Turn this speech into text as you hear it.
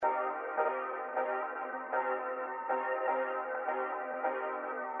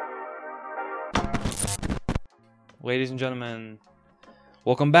Ladies and gentlemen,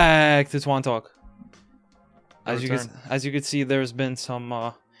 welcome back to Twon Talk. As you can see, there's been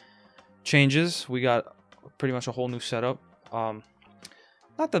some changes. We got pretty much a whole new setup.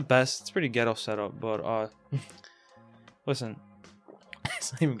 Not the best. It's pretty ghetto setup, but listen,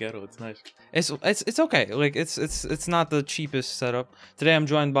 it's not even ghetto. It's nice. It's okay. Like it's not the cheapest setup. Today I'm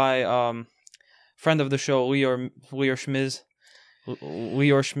joined by friend of the show, Lior Schmiz.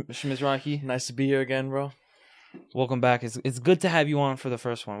 Lior Schmizraki. Nice to be here again, bro. Welcome back. It's good to have you on for the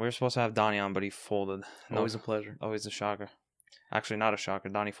first one. We were supposed to have Donnie on, but he folded. Always a pleasure. Always a shocker. Actually, not a shocker.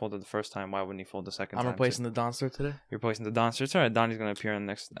 Donnie folded the first time. Why wouldn't he fold the second time? I'm replacing the Donster today. You're replacing the Donster. It's alright. Donnie's going to appear in the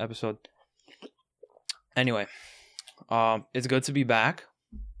next episode. Anyway, it's good to be back.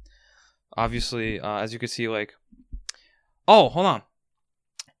 Obviously, as you can see, like... Oh, hold on.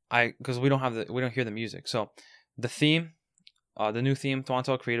 Because we don't hear the music. So, the theme, the new theme, Twon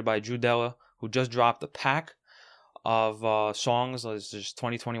Talk, created by Drew Della, who just dropped a pack of songs. It's just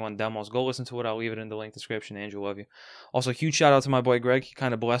 2021 demos. Go listen to it. I'll leave it in the link description. Andrew, love you. Also, huge shout out to my boy Greg. He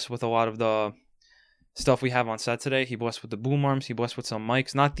kind of blessed with a lot of the stuff we have on set today. He blessed with the boom arms. He blessed with some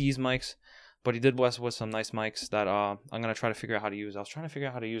mics. Not these mics, but he did bless with some nice mics that I'm going to try to figure out how to use. I was trying to figure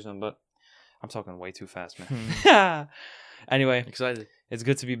out how to use them, but I'm talking way too fast, man. Anyway, excited. It's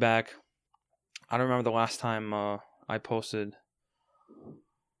good to be back. I don't remember the last time I posted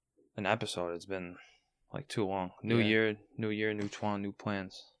an episode. It's been like too long. New year, new Twon, new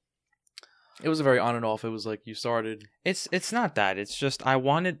plans. It was a very on and off. It was like you started. It's not that. It's just I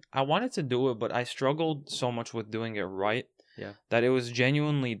wanted to do it, but I struggled so much with doing it right. Yeah. That it was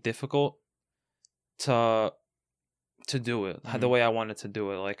genuinely difficult to do it the way I wanted to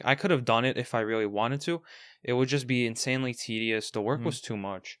do it. Like I could have done it if I really wanted to. It would just be insanely tedious. The work was too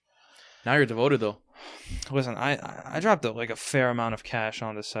much. Now you're devoted though. Listen, I dropped a fair amount of cash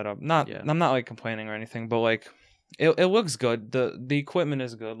on this setup. I'm not like complaining or anything, but like it looks good. The equipment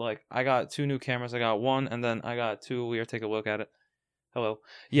is good. Like I got 2 new cameras. I got one, and then I got 2. We are take a look at it. Hello.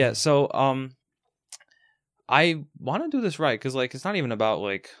 Yeah. So I want to do this right because like it's not even about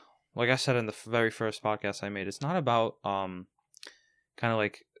like I said in the very first podcast I made. It's not about kind of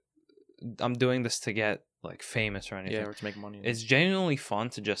like I'm doing this to get like famous or anything. Yeah, or to make money. It's genuinely fun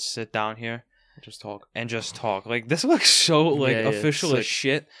to just sit down here. Just talk. Like this looks so like official as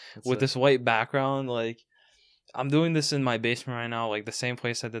shit with sick. This white background. Like I'm doing this in my basement right now, like the same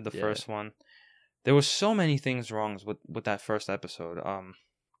place I did the first one. There was so many things wrong with that first episode.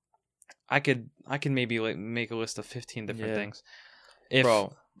 I could maybe like make a list of 15 different things.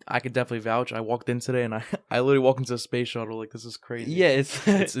 Bro, I could definitely vouch. I walked in today and I literally walked into a space shuttle. Like this is crazy. Yeah,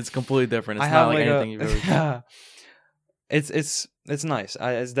 it's completely different. It's not like anything you've ever done. It's nice.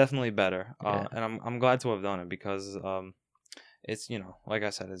 It's definitely better, and I'm glad to have done it because it's like I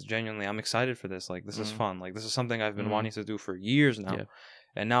said, it's genuinely I'm excited for this. Like this is fun. Like this is something I've been wanting to do for years now,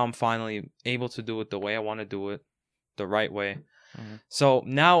 and now I'm finally able to do it the way I want to do it, the right way. So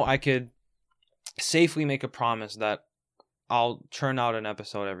now I could safely make a promise that I'll churn out an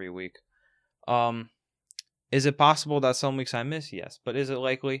episode every week. Is it possible that some weeks I miss? Yes, but is it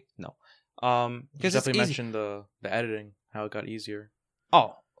likely? No. Because definitely mentioned the editing, how it got easier.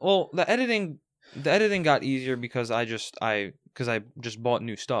 Oh, well, the editing got easier because I just bought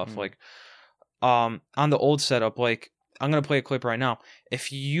new stuff. Like on the old setup, like I'm gonna play a clip right now.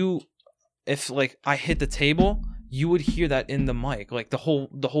 If like I hit the table, you would hear that in the mic. Like the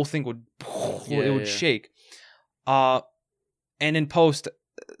whole thing would shake. And in post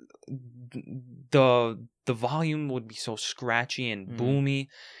the volume would be so scratchy and boomy.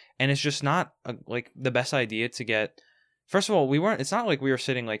 And it's just not like the best idea to get. First of all, it's not like we were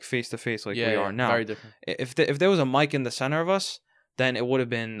sitting like face to face like we are now. Very different. If there was a mic in the center of us, then it would have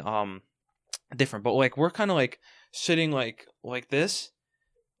been different. But like we're kind of like sitting like this.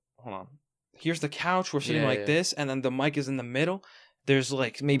 Hold on. Here's the couch. We're sitting like this, and then the mic is in the middle. There's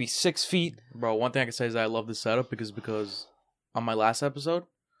like maybe 6 feet. Bro, one thing I can say is that I love this setup because on my last episode,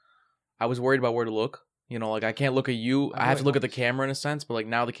 I was worried about where to look. Like I can't look at you. I have to look at the camera in a sense, but like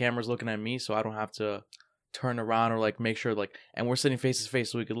now the camera's looking at me, so I don't have to turn around or like make sure like. And we're sitting face to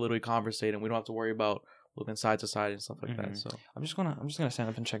face, so we could literally conversate, and we don't have to worry about looking side to side and stuff like that. So I'm just gonna stand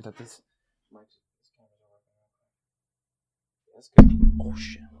up and check that this. That's good. Oh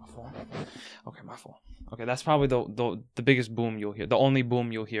shit, my fault. Okay, my fault. Okay, that's probably the biggest boom you'll hear, the only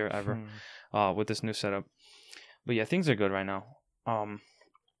boom you'll hear ever, with this new setup. But yeah, things are good right now.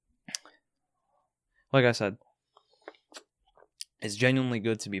 Like I said, it's genuinely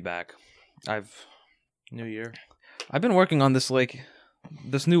good to be back. New year. I've been working on this like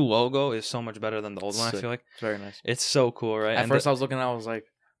this new logo is so much better than the old one. I feel like it's very nice. It's so cool, right? At first, I was looking, I was like,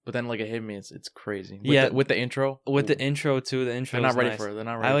 But then like it hit me. It's crazy. With the intro. With the intro too. The intro. They're not ready nice. for it. They're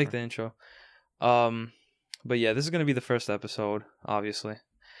not ready. I like the intro. But yeah, this is gonna be the first episode, obviously.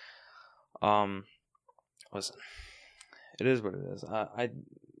 Listen, it is what it is.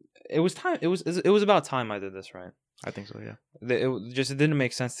 It was time. It was about time I did this, right? I think so. Yeah. It didn't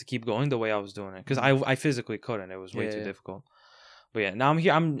make sense to keep going the way I was doing it because I physically couldn't. It was way too difficult. But yeah, now I'm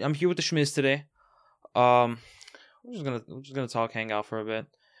here. I'm here with the Schmiz today. We're just gonna talk, hang out for a bit.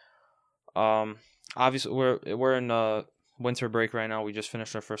 Obviously we're in winter break right now. We just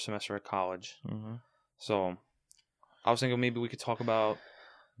finished our first semester at college. Mm-hmm. So I was thinking maybe we could talk about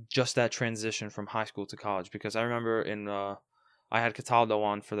just that transition from high school to college, because I remember I had Cataldo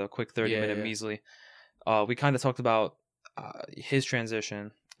on for the quick 30-minute measly. We kind of talked about his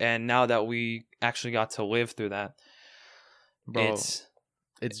transition, and now that we actually got to live through that, bro,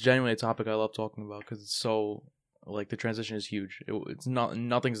 it's genuinely a topic I love talking about because it's so like the transition is huge. It's not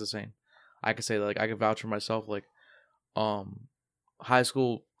nothing's the same. I could say like I could vouch for myself. Like, high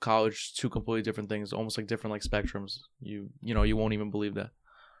school, college, two completely different things, almost like different like spectrums. You won't even believe that.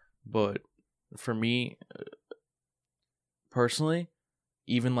 But for me, personally,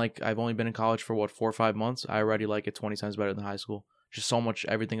 even like I've only been in college for 4 or 5 months, I already like it 20 times better than high school. Just so much,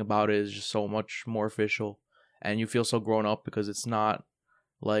 everything about it is just so much more official, and you feel so grown up because it's not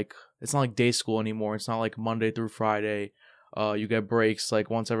like day school anymore. It's not like Monday through Friday. You get breaks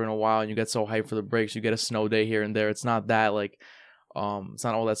like once every in a while, and you get so hyped for the breaks. You get a snow day here and there. It's not that like, it's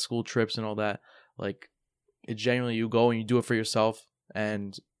not all that school trips and all that. Like, it's genuinely you go and you do it for yourself,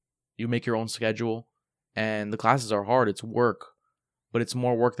 and you make your own schedule. And the classes are hard. It's work, but it's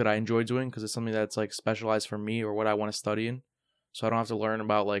more work that I enjoy doing because it's something that's like specialized for me or what I want to study in. So I don't have to learn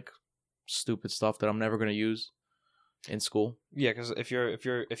about like stupid stuff that I'm never gonna use in school. Yeah, because if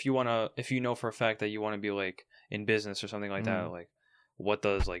you know for a fact that you want to be like in business or something like that, like what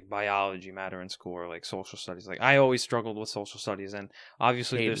does like biology matter in school, or like social studies? Like I always struggled with social studies, and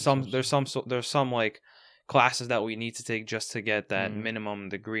obviously there's some like classes that we need to take just to get that minimum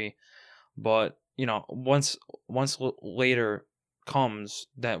degree. But once later comes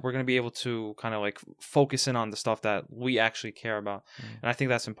that we're going to be able to kind of like focus in on the stuff that we actually care about. And I think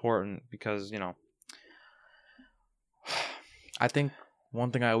that's important because I think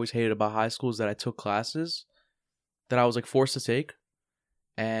one thing I always hated about high school is that I took classes that I was like forced to take,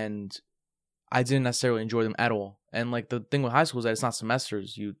 and I didn't necessarily enjoy them at all. And like the thing with high school is that it's not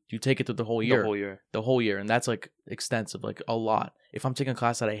semesters. You take it through the whole year. The whole year. And that's like extensive, like a lot. If I'm taking a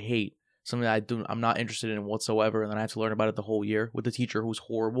class that I hate, something that I'm not interested in whatsoever, and then I have to learn about it the whole year with a teacher who's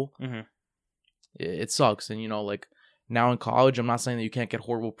horrible, it sucks. And like now in college, I'm not saying that you can't get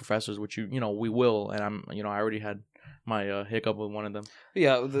horrible professors, which we will. And I already had my hiccup with one of them.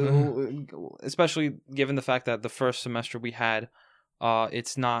 Yeah, especially given the fact that the first semester we had,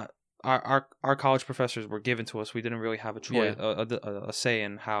 it's not our college professors were given to us. We didn't really have a choice, a say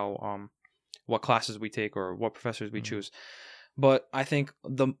in how what classes we take or what professors we choose. But I think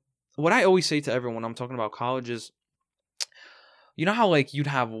what I always say to everyone when I'm talking about college is, you know how like you'd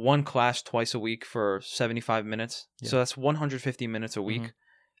have one class twice a week for 75 minutes, so that's 150 minutes a week.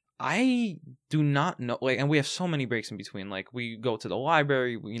 I do not know, like, and we have so many breaks in between. Like, we go to the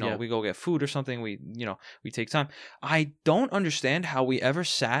library, we go get food or something. We take time. I don't understand how we ever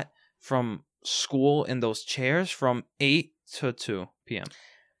sat from school in those chairs from 8 to 2 p.m.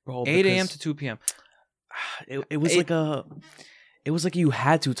 Bro, 8 a.m. to 2 p.m. It was like you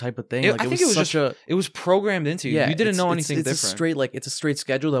had to type of thing. I think it was programmed into you. You didn't know anything different. It's a straight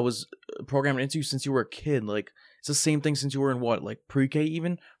schedule that was programmed into you since you were a kid. Like, it's the same thing since you were in pre-K,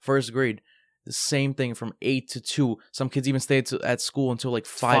 even first grade. The same thing from 8 to 2. Some kids even stay at school until like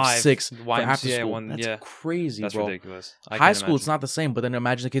 5, 6 for after school. That's crazy, That's bro. ridiculous. High school, it's not the same. But then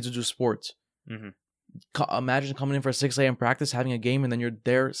imagine the kids who do sports. Imagine coming in for a 6 a.m. practice, having a game, and then you're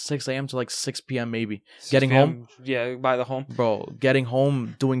there 6 a.m. to like 6 p.m. maybe. Getting home. Yeah, by the home. Bro, getting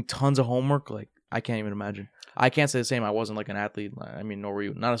home, doing tons of homework. Like, I can't even imagine. I can't say the same. I wasn't like an athlete. I mean, nor were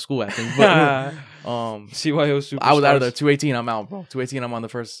you. Not a school athlete. But CYO superstars. I was out of there. 218, I'm out, bro. 218, I'm on the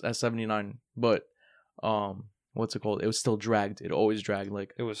first S79. But what's it called? It was still dragged. It always dragged.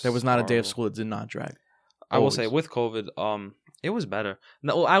 Like, there was not a day of school that did not drag. I will say, with COVID, it was better.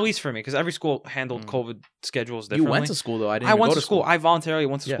 No, at least for me, because every school handled COVID schedules differently. You went to school, though. I went to school. I voluntarily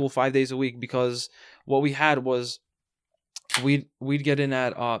went to school 5 days a week because what we had was we'd get in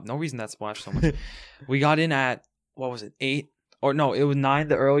at no reason that splashed so much. We got in at, what was it, 8? Or no, it was 9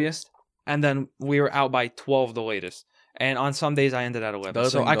 the earliest, and then we were out by 12 the latest. And on some days I ended at 11.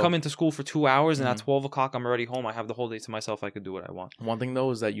 So I come into school for 2 hours, and at 12 o'clock I'm already home. I have the whole day to myself. I could do what I want. One thing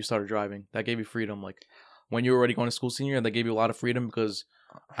though is that you started driving. That gave you freedom. Like, when you were already going to school senior, that gave you a lot of freedom because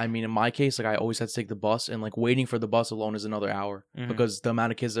I mean, in my case, like I always had to take the bus, and like waiting for the bus alone is another hour because the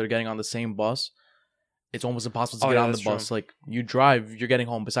amount of kids that are getting on the same bus, it's almost impossible to get on the bus. True. Like you drive, you're getting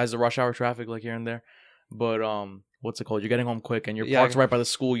home. Besides the rush hour traffic, like here and there, but what's it called? You're getting home quick, and you're parked right by the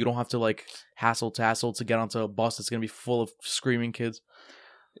school. You don't have to like hassle to get onto a bus that's gonna be full of screaming kids.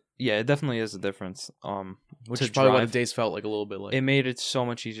 Yeah, it definitely is a difference. Which is probably what the days felt like a little bit like. It made it so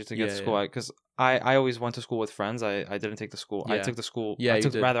much easier to get to school because I always went to school with friends. I didn't take the school. I took the school. Yeah, I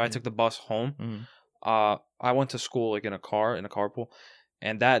took the bus home. Mm-hmm. I went to school like in a carpool,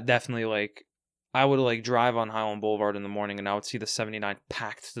 and that definitely like I would like drive on Highland Boulevard in the morning, and I would see the 79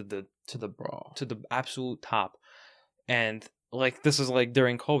 packed to the absolute top, and like this is like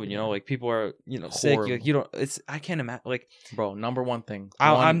during COVID, you know, like people are sick. You don't. I can't imagine. Like, bro, number one thing.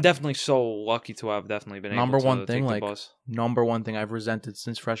 I'm definitely so lucky to have definitely been able to take the bus. Number one thing I've resented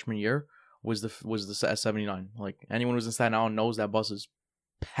since freshman year was the S79. Like anyone who's in Staten Island knows that bus is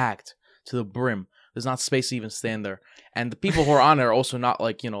packed to the brim. There's not space to even stand there, and the people who are on it are also not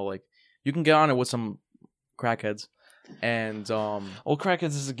like like you can get on it with some crackheads. And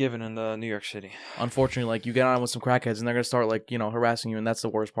crackheads is a given in the New York City. Unfortunately, like you get on with some crackheads and they're gonna start like harassing you, and that's the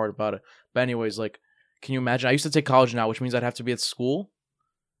worst part about it. But anyways, like, can you imagine? I used to take college now, which means I'd have to be at school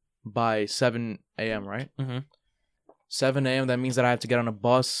by 7 a.m. Right? Mm-hmm. 7 a.m. That means that I have to get on a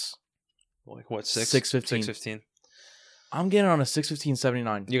bus. Like what? 6:15. 6:15. I'm getting on a 6:15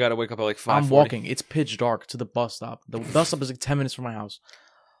 79. You gotta wake up at like 5:40. I'm walking. It's pitch dark to the bus stop. The bus stop is like 10 minutes from my house.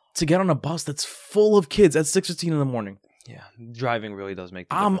 To get on a bus that's full of kids at 6:15 in the morning. Yeah, driving really does make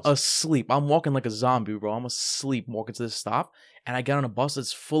the difference. I'm asleep. I'm walking like a zombie, bro. I'm asleep walking to this stop, and I get on a bus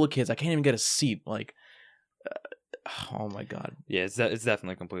that's full of kids. I can't even get a seat. Like, oh my god. Yeah, it's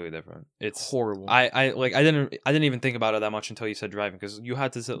definitely completely different. It's horrible. I didn't even think about it that much until you said driving, because you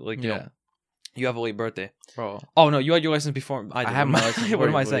had to like you know, you have a late birthday, bro. Oh no, you had your license before. I have my license. What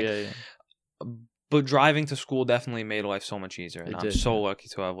am I saying? Yeah. But driving to school definitely made life so much easier, and I'm so lucky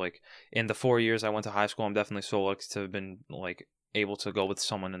to have like in the 4 years I went to high school. I'm definitely so lucky to have been like able to go with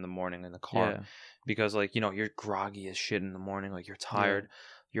someone in the morning in the car, because like you're groggy as shit in the morning, like you're tired,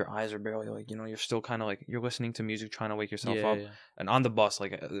 your eyes are barely like you're still kind of like you're listening to music trying to wake yourself up, and on the bus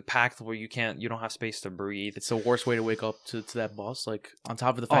like packed where you don't have space to breathe. It's the worst way to wake up to that bus. Like on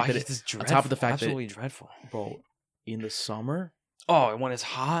top of the fact absolutely dreadful, bro. In the summer. Oh, and when it's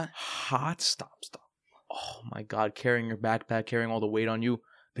hot, stop. Oh my god, carrying your backpack, carrying all the weight on you.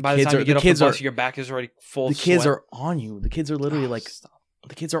 By the time you get off the bus, your back is already full. The kids are on you. The kids are literally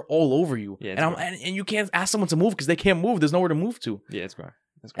the kids are all over you. Yeah, and you can't ask someone to move because they can't move. There's nowhere to move to. Yeah, it's great.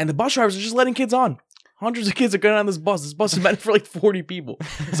 And the bus drivers are just letting kids on. Hundreds of kids are getting on this bus. This bus is meant for like 40 people.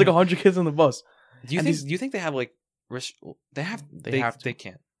 It's like 100 kids on the bus. Do you think they have like they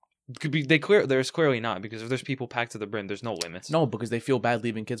can't. Could be there's clearly not, because if there's people packed to the brim, there's no limits. No, because they feel bad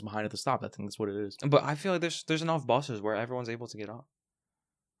leaving kids behind at the stop. I think that's what it is. But I feel like there's enough buses where everyone's able to get on.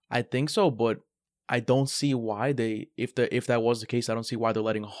 I think so, but I don't see why if that was the case, I don't see why they're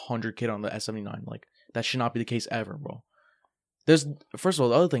letting 100 kids on the S79. Like that should not be the case ever, bro. First of all,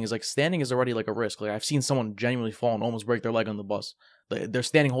 the other thing is like standing is already like a risk. Like I've seen someone genuinely fall and almost break their leg on the bus. They're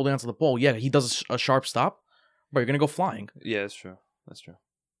standing holding onto the pole. Yeah, he does a sharp stop, but you're gonna go flying. Yeah, that's true. That's true.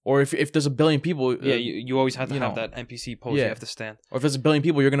 Or if there's a billion people... you always have to have that NPC pose. You have to stand. Or if there's a billion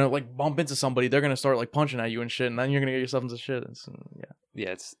people, you're going to like bump into somebody. They're going to start like punching at you and shit. And then you're going to get yourself into shit.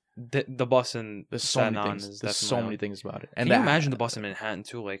 It's the bus in there's so many things. There's so many things about it. And can you imagine the bus in Manhattan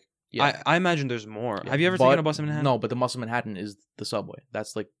too? Like, I imagine there's more. Yeah. Have you ever taken a bus in Manhattan? No, but the bus in Manhattan is the subway.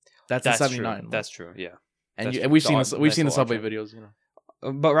 That's the 79. True. That's true. Yeah. And we've seen the subway videos.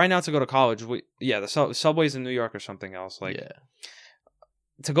 But right now to go to college, the subways in New York or something else. Like,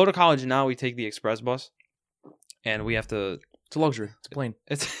 to go to college now, we take the express bus, and we have to. It's a luxury. It's a plane.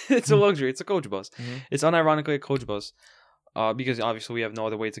 It's a luxury. It's a coach bus. Mm-hmm. It's unironically a coach bus, because obviously we have no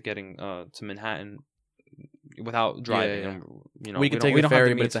other way to getting to Manhattan without driving. Yeah. And, we could take the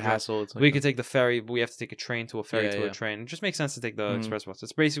ferry, but it's a hassle. We could take the ferry, but we have to take a train to a ferry to a train. It just makes sense to take the express bus.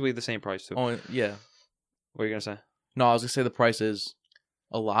 It's basically the same price too. Oh yeah. What are you gonna say? No, I was gonna say the price is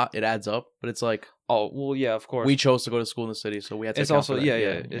a lot. It adds up, but it's like. Oh well, yeah, of course. We chose to go to school in the city, so we had to. It's also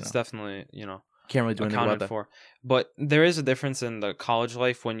it's definitely can't really do anything about that. For. But there is a difference in the college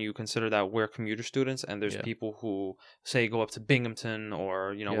life when you consider that we're commuter students, and there's people who say go up to Binghamton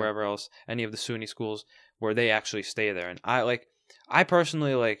or wherever else, any of the SUNY schools where they actually stay there. And I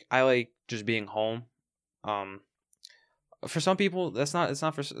personally like just being home. For some people, it's not the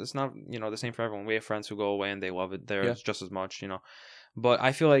same for everyone. We have friends who go away and they love it there just as much, But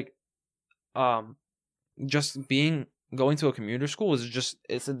I feel like just going to a commuter school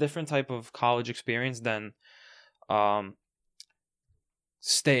it's a different type of college experience than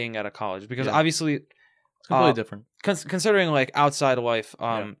staying at a college because Yeah. obviously It's completely different. considering like outside life,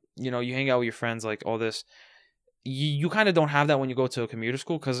 Yeah. you know, you hang out with your friends, like all this, you kind of don't have that when you go to a commuter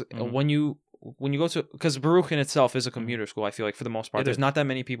school because Mhm. when you go to because Baruch in itself is a commuter school. I feel like for the most part, It there's is. not that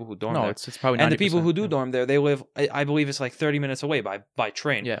many people who dorm No, there, it's probably 90%. and the people who do yeah. dorm there, they live. I believe it's like 30 minutes away by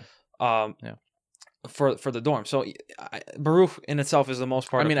train. Yeah. Yeah. For the dorm, so Baruch in itself is the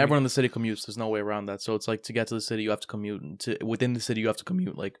most part. I mean, everyone in the city commutes. There's no way around that. So it's like to get to the city, you have to commute. And within the city, you have to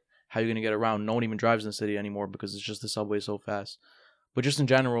commute. Like, how are you gonna get around? No one even drives in the city anymore because it's just the subway so fast. But just in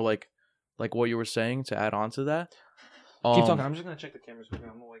general, like what you were saying, to add on to that. Keep talking. I'm just gonna check the cameras. I'm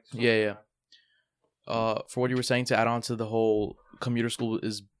gonna, like, Yeah. For what you were saying, to add on to the whole commuter school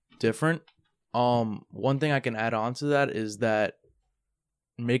is different. One thing I can add on to that is that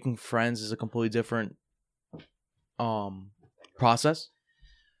making friends is a completely different process,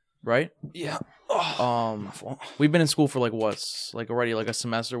 right? Yeah. We've been in school for like already like a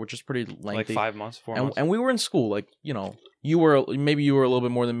semester, which is pretty lengthy. Like 5 months, 4 months. And we were in school, like, you know, you were maybe a little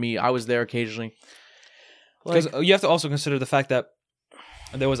bit more than me. I was there occasionally. Because you have to also consider the fact that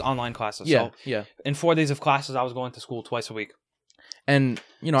there was online classes. Yeah, so yeah. In 4 days of classes, I was going to school twice a week. And,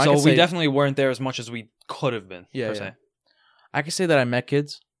 you know, so we definitely weren't there as much as we could have been, per se. I can say that I met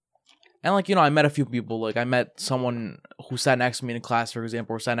kids. And, like, you know, I met a few people. Like, I met someone who sat next to me in class, for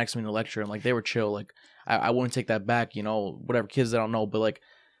example, or sat next to me in a lecture, and, like, they were chill. Like, I wouldn't take that back, you know, whatever, kids that I don't know. But, like,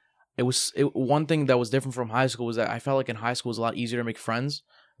 one thing that was different from high school was that I felt like in high school it was a lot easier to make friends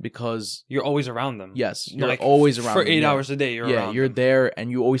because you're always around them. Yes, you're like, always around for them. 8 hours a day. You're there,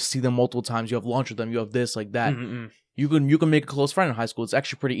 and you always see them multiple times. You have lunch with them. You have this, like that. You can make a close friend in high school. It's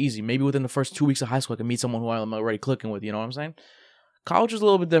actually pretty easy. Maybe within the first 2 weeks of high school, I can meet someone who I'm already clicking with. You know what I'm saying? College is a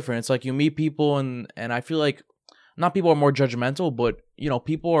little bit different. It's like you meet people, and I feel like not people are more judgmental, but you know,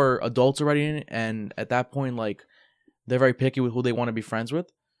 people are adults already, and at that point, like, they're very picky with who they want to be friends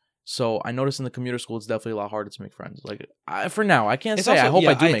with. So I noticed in the commuter school, it's definitely a lot harder to make friends. Like, for now, I can't say. I hope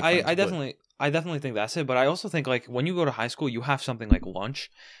I do make friends. I definitely think that's it. But I also think, like, when you go to high school, you have something like lunch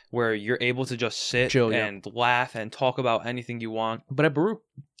where you're able to just sit chill, and laugh and talk about anything you want. But at Baruch,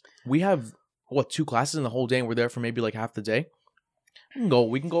 we have 2 classes in the whole day, and we're there for maybe like half the day.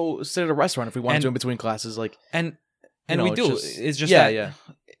 We can go sit at a restaurant if we want to in between classes, like, and we do. It's just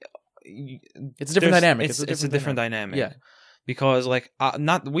it's a different dynamic. It's a different dynamic. Yeah, because like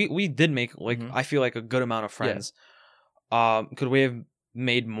we did make like I feel like a good amount of friends. Could we have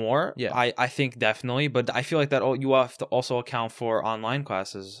made more? Yeah, I think definitely, but I feel like that you have to also account for online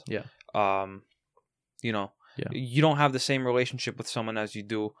classes. Yeah, you know, you don't have the same relationship with someone as you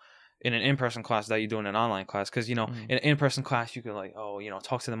do in an in-person class that you do in an online class, because you know in an in-person class you can like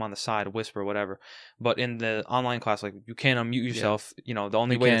talk to them on the side, whisper, whatever, but in the online class, like, you can't unmute yourself. You know, the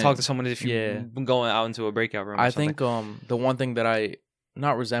only way to talk to someone is if you're going out into a breakout room. I think the one thing that I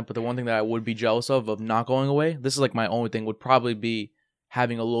not resent, but the one thing that I would be jealous of not going away, this is like my only thing, would probably be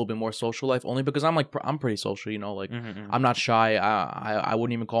having a little bit more social life, only because I'm pretty social, you know, like I'm not shy. I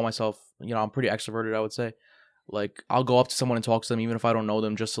wouldn't even call myself, you know, I'm pretty extroverted, I would say. Like, I'll go up to someone and talk to them, even if I don't know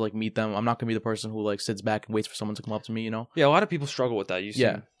them, just to, like, meet them. I'm not going to be the person who, like, sits back and waits for someone to come up to me, you know? Yeah, a lot of people struggle with that. You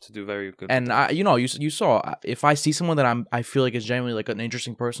seem to do very good. And, you saw, if I see someone that I feel like is genuinely, like, an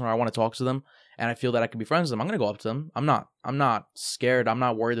interesting person, or I want to talk to them, and I feel that I can be friends with them, I'm going to go up to them. I'm not scared. I'm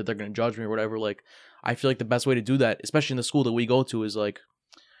not worried that they're going to judge me or whatever. Like, I feel like the best way to do that, especially in the school that we go to, is, like,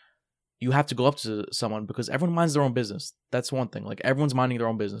 you have to go up to someone because everyone minds their own business. That's one thing. Like, everyone's minding their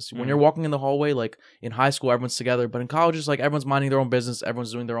own business. When you're walking in the hallway, like, in high school, everyone's together. But in college, it's like everyone's minding their own business.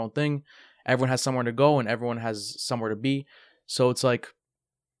 Everyone's doing their own thing. Everyone has somewhere to go and everyone has somewhere to be. So it's like,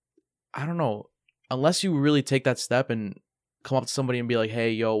 I don't know. Unless you really take that step and come up to somebody and be like,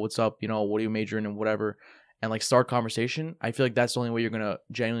 hey, yo, what's up? You know, what are you majoring in, whatever. And, like, start conversation. I feel like that's the only way you're going to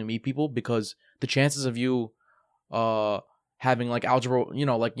genuinely meet people, because the chances of you having like algebra,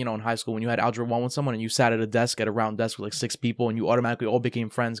 in high school when you had algebra 1 with someone and you sat at a desk, at a round desk with like 6 people, and you automatically all became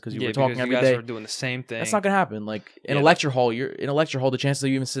friends because you were talking every day. You guys were doing the same thing. That's not gonna happen. Like, in a lecture hall, the chances that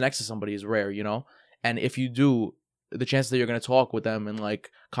you even sit next to somebody is rare, you know. And if you do, the chances that you're gonna talk with them and like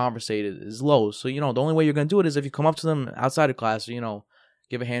conversate is low. So, you know, the only way you're gonna do it is if you come up to them outside of class, or, you know,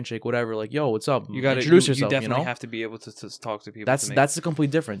 give a handshake, whatever, like, yo, what's up? You gotta introduce yourself. You definitely you know? have to be able to talk to people. That's the complete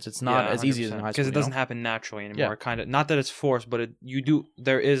difference. It's not as easy as in high school, because it doesn't happen naturally anymore. Kind of, not that it's forced, but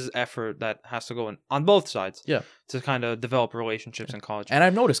there is effort that has to go on both sides. Yeah, to kind of develop relationships in college. And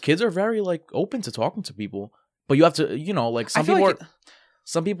I've noticed kids are very like open to talking to people, but you have to, you know, like some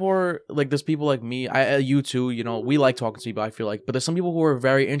people are like, there's people like me, you too, you know, we like talking to people, I feel like, but there's some people who are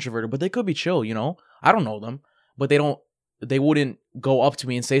very introverted, but they could be chill, you know. I don't know them, but they wouldn't go up to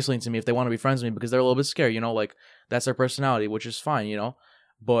me and say something to me if they want to be friends with me because they're a little bit scared, you know, like, that's their personality, which is fine, you know.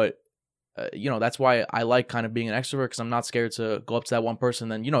 But that's why I like kind of being an extrovert, because I'm not scared to go up to that one person.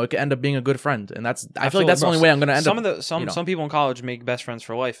 Then it could end up being a good friend, and I feel like that's the only way I'm gonna end up. Some people in college make best friends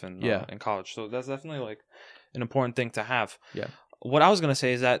for life, in college. So that's definitely like an important thing to have. Yeah. What I was gonna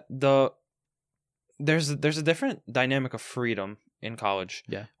say is that there's a different dynamic of freedom in college.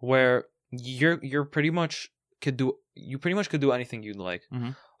 Yeah. Where you pretty much could do anything you'd like.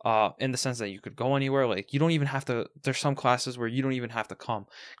 Mm-hmm. In the sense that you could go anywhere. Like, you don't even have to. There's some classes where you don't even have to come,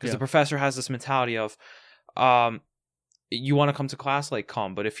 because the professor has this mentality of, you want to come to class, like,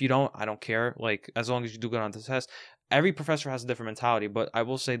 come. But if you don't, I don't care. Like, as long as you do good on the test. Every professor has a different mentality, but I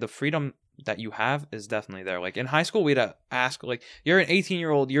will say the freedom that you have is definitely there. Like, in high school, we had to ask, like, you're an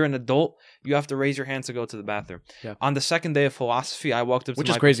 18-year-old, you're an adult, you have to raise your hand to go to the bathroom. Yeah. On the second day of philosophy, I walked up to which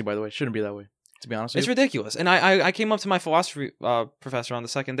is crazy, by the way. Shouldn't be that way. To be honest with it's you. ridiculous. And I came up to my philosophy professor on the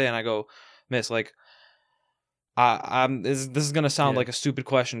second day, and I go, Miss, like, this is gonna sound like a stupid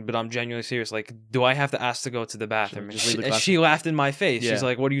question, but I'm genuinely serious. Like, do I have to ask to go to the bathroom? And she laughed in my face. She's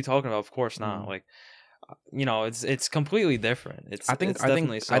like, "What are you talking about? Of course not." Like, it's completely different. I think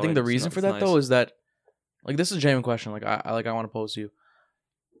the reason for that though is that, like, this is a genuine question. Like, I want to pose to you.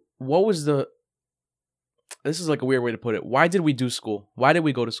 What was this is like a weird way to put it. Why did we do school? Why did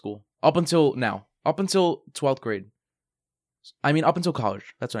we go to school? Up until now. Up until 12th grade. I mean, up until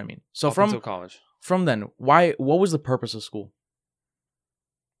college. That's what I mean. So until college. From then, what was the purpose of school?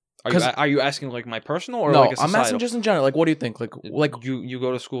 Are you asking, like, my personal or no, like a societal? I'm asking just in general. Like, what do you think? Like you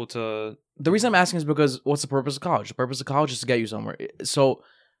go to school to... The reason I'm asking is because what's the purpose of college? The purpose of college is to get you somewhere. So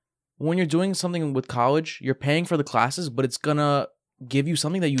when you're doing something with college, you're paying for the classes, but it's gonna give you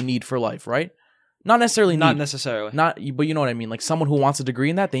something that you need for life, right? Not necessarily. But you know what I mean. Like, someone who wants a degree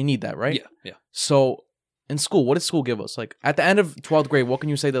in that, they need that, right? Yeah. So in school, what did school give us? Like, at the end of 12th grade, what can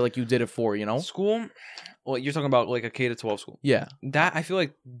you say that, like, you did it for? School. Well, you're talking about, like, a K to 12 school. Yeah. That, I feel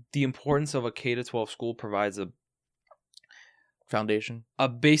like the importance of a K to 12 school provides a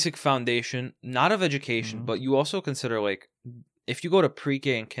basic foundation, not of education, but you also consider, like, if you go to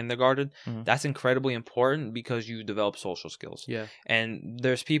pre-K and kindergarten, that's incredibly important because you develop social skills. Yeah. And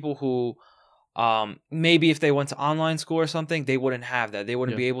there's people who, maybe if they went to online school or something, they wouldn't have that. They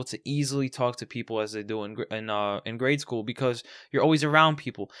wouldn't be able to easily talk to people as they do in grade school, because you're always around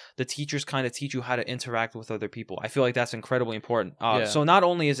people. The teachers kind of teach you how to interact with other people. I feel like that's incredibly important. So not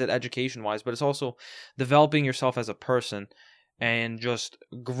only is it education-wise, but it's also developing yourself as a person and just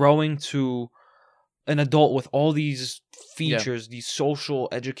growing to an adult with all these features, these social,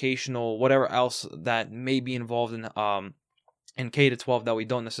 educational, whatever else that may be involved in K to 12 that we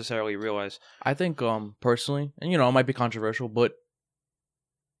don't necessarily realize. I think personally, and it might be controversial, but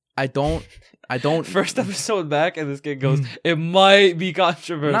I don't First episode back and this kid goes, it might be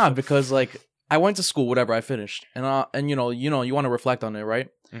controversial. Nah, because, like, I went to school, whatever, I finished. And you want to reflect on it, right?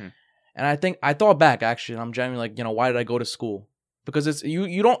 Mm-hmm. And I thought back, actually, and I'm genuinely like, why did I go to school? Because it's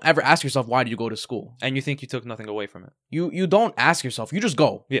you don't ever ask yourself, why did you go to school? And you think you took nothing away from it. You don't ask yourself. You just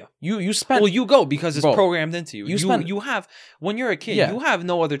go. Yeah. You spend. Well, you go because it's programmed into you. You have, when you're a kid, you have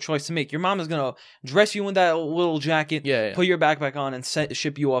no other choice to make. Your mom is gonna dress you in that little jacket, put your backpack on, and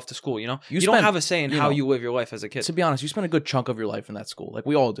ship you off to school. You don't have a say in how you live your life as a kid. To be honest, you spent a good chunk of your life in that school. Like,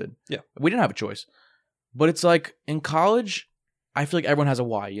 we all did. Yeah. We didn't have a choice. But it's like, in college, I feel like everyone has a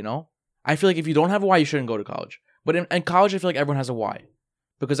why. I feel like if you don't have a why, you shouldn't go to college. But in college, I feel like everyone has a why.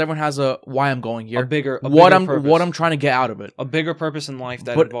 Because everyone has a why I'm going here. What I'm trying to get out of it. A bigger purpose in life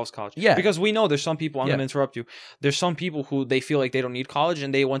that involves college. Yeah. Because we know there's some people, I'm going to interrupt you. There's some people who they feel like they don't need college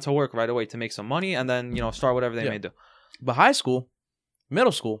and they went to work right away to make some money and then, start whatever they may do. But high school,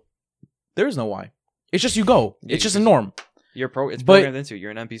 middle school, there is no why. It's just you go. It's just a norm. It's programmed into you.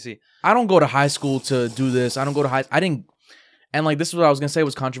 You're an NPC. I don't go to high school to do this. I don't go to I didn't. And, like, this is what I was going to say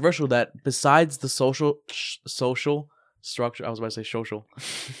was controversial, that besides the social structure, I was about to say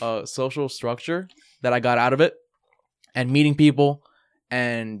social structure that I got out of it, and meeting people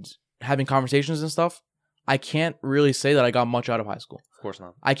and having conversations and stuff, I can't really say that I got much out of high school. Of course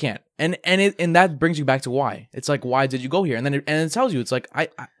not. I can't. And that brings you back to why. It's like, why did you go here? And then it tells you, it's like,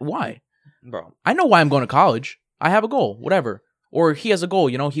 why? Bro. I know why I'm going to college. I have a goal, whatever. Or he has a goal,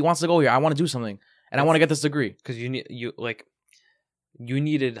 he wants to go here. I want to do something and I want to get this degree. Because you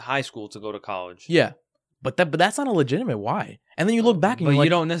needed high school to go to college. Yeah. But that's not a legitimate why. And then you look back and you're like, you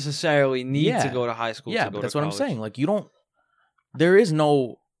don't necessarily need to go to high school to go to college. Yeah, that's what I'm saying. Like, you don't... There is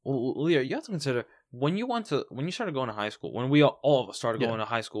no... Leo, you have to consider, when you started going to high school, when we all of us started going to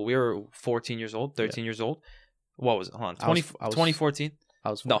high school, we were 14 years old, 13 years old. What was it? Hold on. 2014? I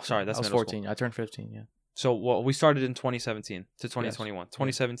was 14. No, sorry, that's middle 14. School. I turned 15, yeah. So we started in 2017 to 2021. Yes.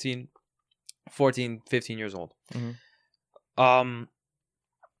 2017, 14, 15 years old. Mm-hmm.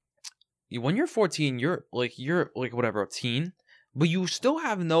 when you're 14, you're like whatever, a teen, but you still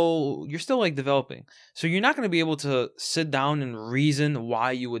have you're still like developing. So you're not going to be able to sit down and reason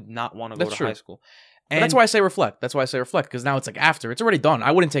why you would not want to go to high school. And that's why I say reflect. That's why I say reflect, because now it's like after. It's already done.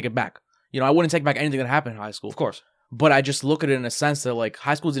 I wouldn't take it back. You know, I wouldn't take back anything that happened in high school. Of course. But I just look at it in a sense that, like,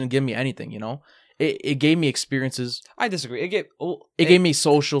 high school didn't give me anything, you know? It gave me experiences. I disagree. It gave me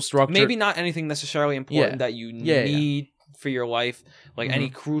social structure. Maybe not anything necessarily important that you need for your life, like any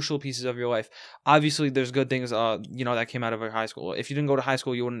crucial pieces of your life. Obviously, there's good things, you know, that came out of high school. If you didn't go to high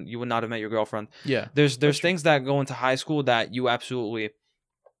school, you would not have met your girlfriend. Yeah. There's things that go into high school that you absolutely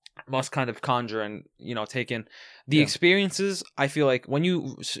must kind of conjure and, you know, take in. The experiences, I feel like when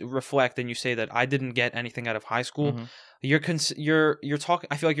you reflect and you say that I didn't get anything out of high school, you're talking,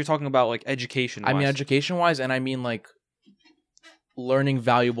 I feel like you're talking about like education. I mean education wise, and I mean like learning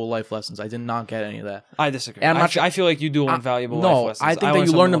valuable life lessons. I did not get any of that. I disagree. And I feel like you do learn valuable life lessons. I think that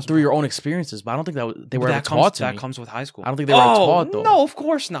you learn them through your own experiences, but I don't think that they were ever taught to me. That comes with high school. I don't think they were taught though. No, of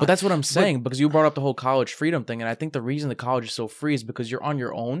course not. But that's what I'm saying, because you brought up the whole college freedom thing, and I think the reason the college is so free is because you're on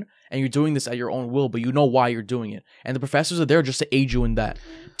your own and you're doing this at your own will, but you know why you're doing it. And the professors are there just to aid you in that.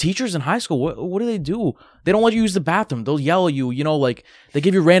 Teachers in high school, what do? They don't let you use the bathroom. They'll yell at you, you know, like they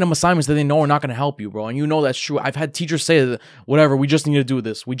give you random assignments that they know are not going to help you, bro. And you know that's true. I've had teachers say that, whatever, we just need to do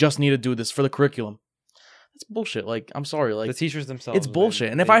this. We just need to do this for the curriculum. That's bullshit. Like, I'm sorry. Like, the teachers themselves. It's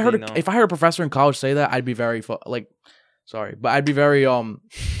bullshit. And if I heard a professor in college say that, I'd be very sorry, but I'd be very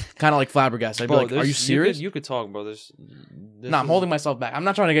kind of like flabbergasted. I'd be like, "Are you serious?" You could talk, bro. I'm holding myself back. I'm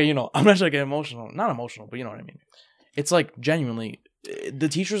not trying to get, I'm not trying to get emotional. Not emotional, but you know what I mean. It's like genuinely, the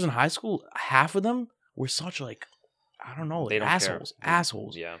teachers in high school, half of them were such like, I don't know, like assholes.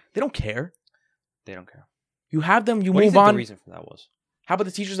 Assholes. Yeah. They don't care. They don't care. You have them, you move on. What do you think the reason for that was? How about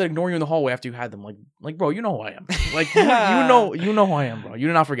the teachers that ignore you in the hallway after you had them? Like, bro, you know who I am. Like, you know who I am, bro. You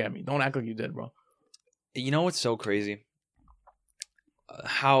did not forget me. Don't act like you did, bro. You know what's so crazy?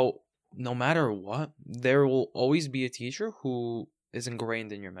 How no matter what, there will always be a teacher who is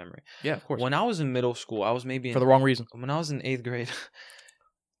ingrained in your memory. Yeah, of course. When I was in middle school, I was maybe for the wrong reason. When I was in 8th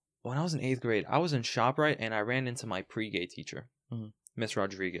grade, I was in ShopRite and I ran into my pre-K teacher, Miss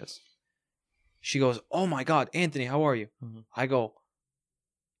Rodriguez. She goes, "Oh my God, Anthony, how are you?" I go,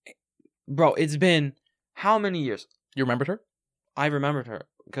 "Bro, it's been how many years?" You remembered her? I remembered her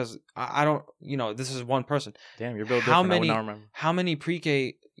because I don't, this is one person. Damn, you're built different. I would not remember. How many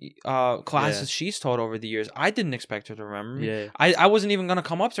pre-K classes she's taught over the years? I didn't expect her to remember me. Yeah. I wasn't even gonna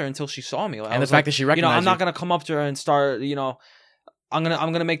come up to her until she saw me. And the fact that she recognized I'm not gonna come up to her and start, I'm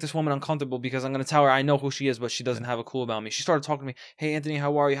gonna make this woman uncomfortable because I'm gonna tell her I know who she is, but she doesn't have a clue about me. She started talking to me. "Hey, Anthony,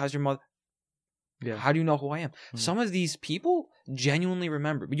 how are you? How's your mother?" Yeah. How do you know who I am? Some of these people genuinely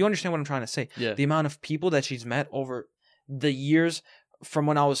remember. But you understand what I'm trying to say? Yeah. The amount of people that she's met over the years from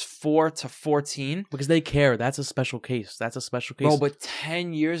when I was 4 to 14. Because they care. That's a special case. Bro, but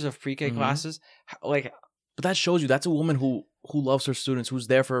 10 years of pre-K classes, like... But that shows you that's a woman who loves her students, who's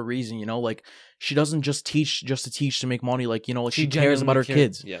there for a reason, Like, she doesn't just teach just to teach to make money. Like, like she cares about her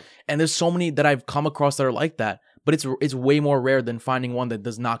kids. Yeah. And there's so many that I've come across that are like that. But it's way more rare than finding one that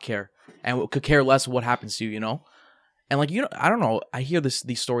does not care and could care less what happens to you, And like, I don't know. I hear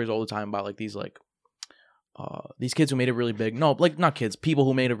these stories all the time about like these kids who made it really big. No, like not kids, people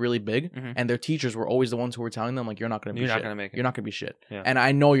who made it really big, and their teachers were always the ones who were telling them like, "You're not gonna be shit. You're not gonna make it. You're not gonna be shit." Yeah. And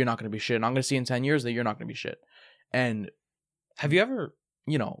I know you're not gonna be shit. And I'm gonna see in 10 years that you're not gonna be shit. And have you ever,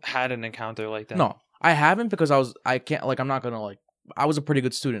 had an encounter like that? No, I haven't because I'm not gonna like. I was a pretty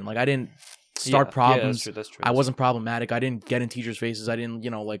good student. Like I didn't start problems. Yeah, that's true. I wasn't problematic. I didn't get in teachers' faces. I didn't,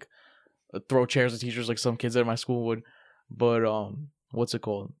 like throw chairs at teachers like some kids at my school would. But what's it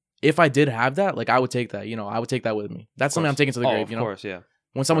called? If I did have that, like I would take that. I would take that with me. That's something I'm taking to the grave. Of course, yeah.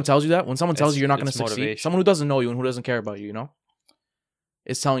 When someone tells you that, when someone tells you you're not going to succeed, someone who doesn't know you and who doesn't care about you,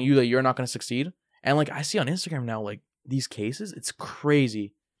 is telling you that you're not going to succeed. And like I see on Instagram now, like these cases, it's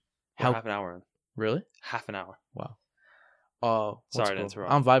crazy. How half an hour? Really? Half an hour. Wow. Sorry to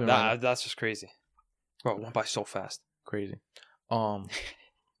interrupt. I'm vibing. That's just crazy. Bro, it went by so fast. Crazy. One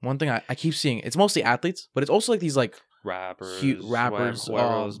thing I keep seeing, it's mostly athletes, but it's also like these like rappers,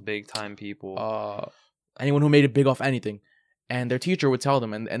 big time people. Anyone who made it big off anything. And their teacher would tell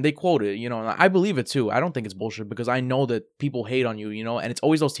them, and they quote it, and I believe it too. I don't think it's bullshit because I know that people hate on you, and it's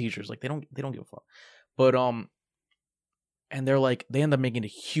always those teachers. Like they don't give a fuck. But and they're like they end up making it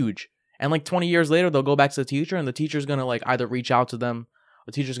huge. And like 20 years later, they'll go back to the teacher, and the teacher's gonna like either reach out to them,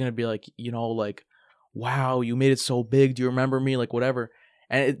 the teacher's gonna be like, like, wow, you made it so big. Do you remember me? Like whatever.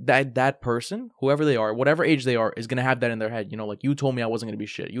 And that person, whoever they are, whatever age they are, is gonna have that in their head. Like you told me I wasn't gonna be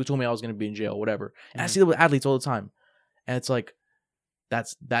shit. You told me I was gonna be in jail, whatever. And I see that with athletes all the time. And it's like,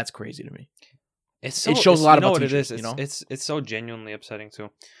 That's crazy to me. It shows a lot about what teachers, it is. you know? It's so genuinely upsetting too,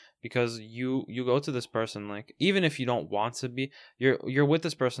 because you go to this person, like, even if you don't want to be, you're with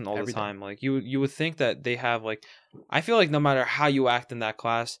this person all Every the day. time. Like, you would think that they have, like, I feel like no matter how you act in that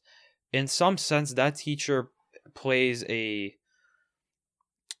class, in some sense that teacher plays a,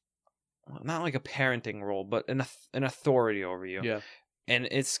 not like a parenting role, but an authority over you. Yeah. And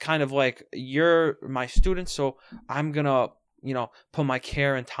it's kind of like, you're my student, so I'm gonna, put my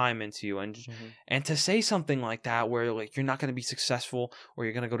care and time into you. And to say something like that, where, like, you're not gonna be successful, or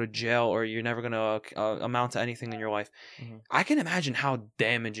you're gonna go to jail, or you're never gonna amount to anything in your life, I can imagine how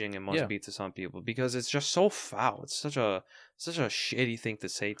damaging it must be to some people, because it's just so foul. It's such a shitty thing to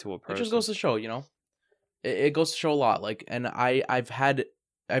say to a person. It just goes to show, it goes to show a lot. Like, and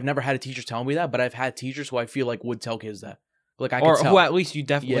I've never had a teacher tell me that, but I've had teachers who I feel like would tell kids that. Like, I could tell. Who at least you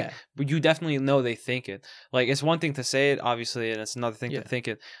definitely know they think it. Like, it's one thing to say it, obviously, and it's another thing to think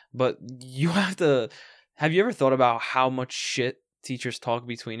it. But you have to. Have you ever thought about how much shit teachers talk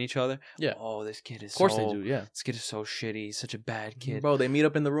between each other? Yeah. Oh, this kid is. Of course they do. Yeah. This kid is so shitty. He's such a bad kid. Bro, they meet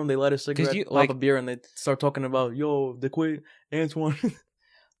up in the room. They light a cigarette, pop a beer, and they start talking about, yo, they quit Antoine.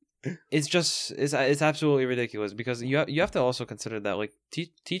 It's just it's absolutely ridiculous, because you have to also consider that, like,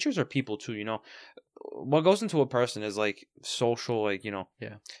 teachers are people too. What goes into a person is, like, social, like,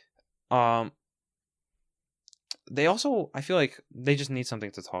 they also, I feel like they just need something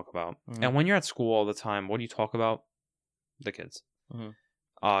to talk about. And when you're at school all the time, what do you talk about? The kids. You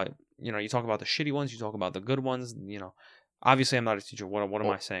talk about the shitty ones, you talk about the good ones. Obviously I'm not a teacher. What am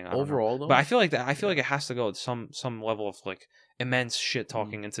I saying? Overall, though, but I feel like that. I feel like it has to go with some level of, like, immense shit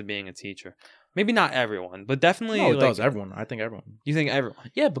talking into being a teacher. Maybe not everyone, but definitely. No, it does. Everyone. I think everyone. You think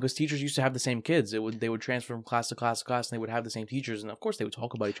everyone? Yeah, because teachers used to have the same kids. They would transfer from class to class to class, and they would have the same teachers, and of course they would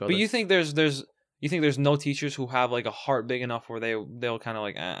talk about each other. But you think there's no teachers who have, like, a heart big enough where they'll kind of,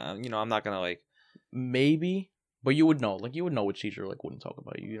 like, I'm not gonna, like. Maybe. But you would know, like, which teacher, like, wouldn't talk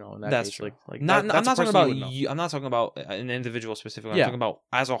about you, in that that's case. true. Like I'm not talking about you. I'm not talking about an individual specifically. I'm talking about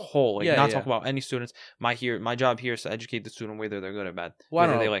as a whole. Like, talking about any students. My job here is to educate the student, whether they're good or bad,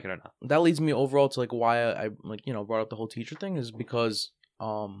 whether they like it or not. That leads me overall to, like, why I brought up the whole teacher thing, is because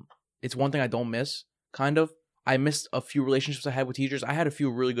it's one thing I don't miss. Kind of, I missed a few relationships I had with teachers. I had a few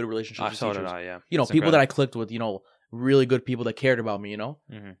really good relationships with teachers. So did I, yeah. People incredible. That I clicked with. Really good people that cared about me.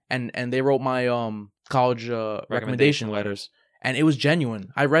 And they wrote my college recommendation letters, and it was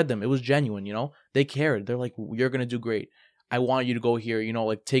genuine. I read them. It was genuine. They cared. They're like, you're gonna do great. I want you to go here.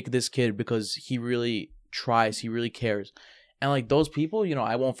 Like, take this kid because he really tries. He really cares. And, like, those people,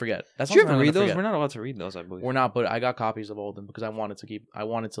 I won't forget. Did you ever read those? We're not allowed to read those, I believe. We're not, but I got copies of all of them because I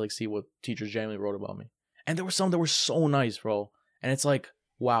wanted to like see what teachers genuinely wrote about me. And there were some that were so nice, bro. And it's like,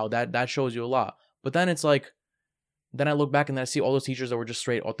 wow, that shows you a lot. But then it's like, then I look back and then I see all those teachers that were just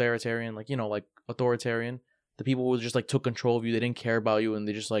straight authoritarian, like, like, authoritarian. The people who just, like, took control of you. They didn't care about you, and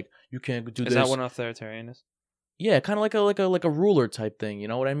they just, like, you can't do this. Is that what an authoritarian is? Yeah, kind of like a ruler type thing. You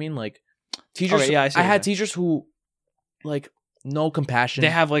know what I mean? Like, teachers. Okay, yeah, I had teachers who, like, no compassion. They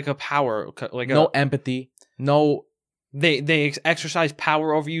have, like, a power, like, no empathy, no. They exercise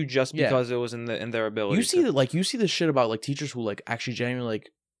power over you just because it was in their ability. You see the shit about, like, teachers who, like, actually genuinely, like,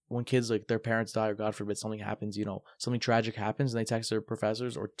 when kids, like, their parents die, or God forbid something happens, something tragic happens, and they text their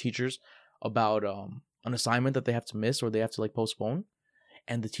professors or teachers about an assignment that they have to miss or they have to, like, postpone,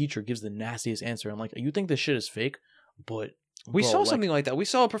 and the teacher gives the nastiest answer. I'm like, you think this shit is fake, but we saw something like that. We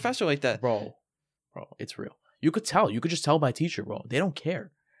saw a professor like that, bro, it's real. You could tell. You could just tell by teacher, bro. They don't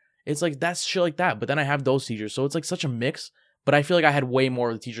care. It's like, that's shit like that. But then I have those teachers, so it's like such a mix. But I feel like I had way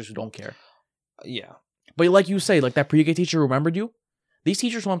more of the teachers who don't care. Yeah, but like you say, like, that pre-K teacher remembered you. These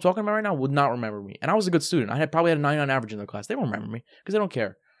teachers who I'm talking about right now would not remember me. And I was a good student. I probably had a 99 average in their class. They won't remember me because they don't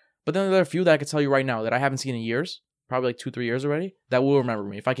care. But then there are a few that I could tell you right now that I haven't seen in years, probably like 2-3 years already, that will remember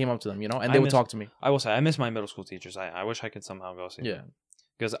me if I came up to them, and they would talk to me. I will say, I miss my middle school teachers. I wish I could somehow go see them.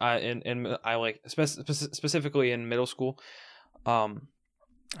 Because I like, specifically in middle school, I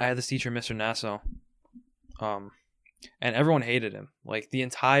had this teacher, Mr. Nassau, and everyone hated him. Like, the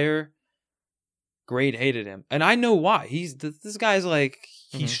entire grade hated him, and I know why. This guy's like,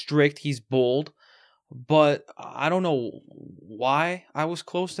 he's strict, he's bold, but I don't know why I was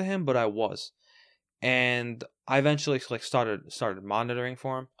close to him, but I was, and I eventually, like, started monitoring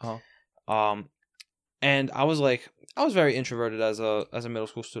for him. And I was very introverted as a middle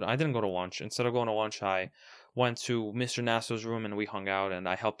school student. I didn't go to lunch. Instead of going to lunch, I went to Mr. Nassau's room and we hung out, and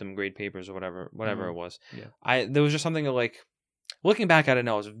I helped him grade papers or whatever it was. Yeah. There was just something that, like, looking back at it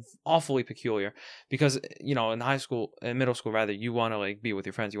now, it's awfully peculiar because, you know, in middle school rather, you want to like be with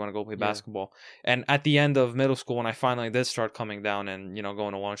your friends, you want to go play basketball. And at the end of middle school, when I finally did start coming down and, you know,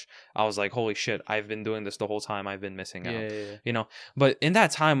 going to lunch, I was like, holy shit, I've been doing this the whole time. I've been missing out, you know. But in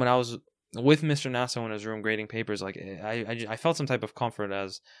that time when I was with Mr. Nassau in his room grading papers, like I felt some type of comfort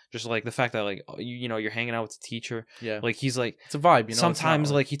as just like the fact that like you know, you're hanging out with the teacher. Yeah. Like he's like, it's a vibe, you know. Sometimes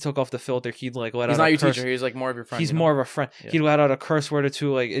like he took off the filter, he'd like let out. He's not a your curse. teacher. He's like more of your friend. He's you know? more of a friend. Yeah. He'd let out a curse word or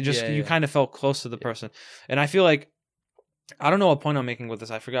two. Like it just you kind of felt close to the person. And I feel like I don't know what point I'm making with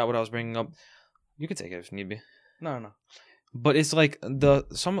this. I forgot what I was bringing up. You could take it if need be. No. But it's like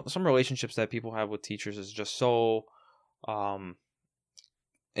some relationships that people have with teachers is just so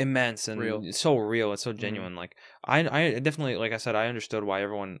immense and so real. It's so genuine. Like I definitely, like I said, I understood why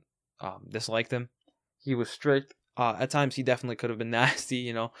everyone disliked him. He was strict. At times he definitely could have been nasty,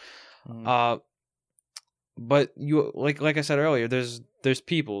 you know. But you like I said earlier, there's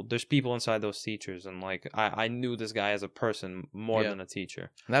people inside those teachers, and like I knew this guy as a person more than a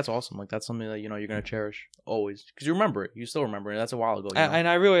teacher. And that's awesome. Like that's something that, you know, you're gonna cherish always because you remember it. You still remember it. That's a while ago. You know? And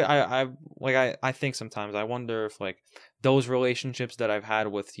I really I think sometimes I wonder if like those relationships that I've had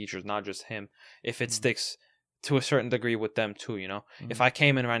with teachers, not just him, if it sticks to a certain degree with them too. You know, if I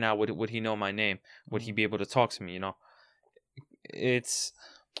came in right now, would he know my name? Would he be able to talk to me? You know, it's.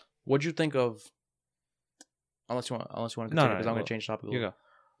 What'd you think of? Unless you want to continue, because I'm going to change topic a little. You go.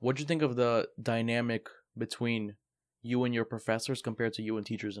 What'd you think of the dynamic between you and your professors compared to you and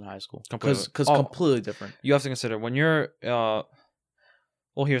teachers in high school? Because completely different. You have to consider when you're. Well,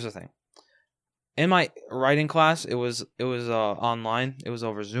 here's the thing. In my writing class, it was online. It was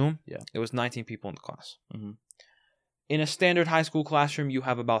over Zoom. Yeah. It was 19 people in the class. Mm-hmm. In a standard high school classroom, you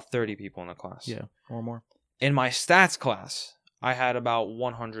have about 30 people in the class. Yeah, or more. In my stats class, I had about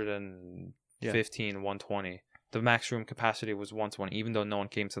 115, 120. The max room capacity was 120, even though no one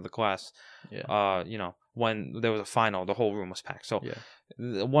came to the class. Yeah. You know, when there was a final, the whole room was packed. So,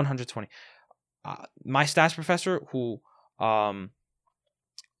 120. My stats professor, who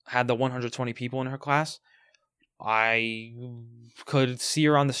had the 120 people in her class, I could see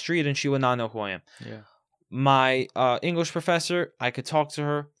her on the street and she would not know who I am. Yeah. My English professor, I could talk to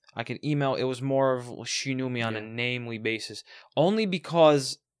her. I could email. It was more of she knew me on a namely basis, only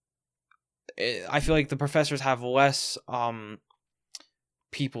because I feel like the professors have less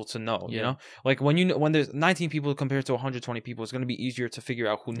people to know, you know? Like when there's 19 people compared to 120 people, it's going to be easier to figure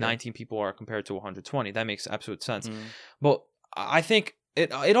out who 19 people are compared to 120. That makes absolute sense. But I think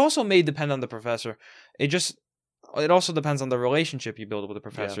it also may depend on the professor. It also depends on the relationship you build with the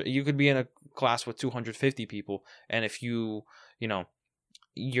professor. You could be in a class with 250 people, and if you know,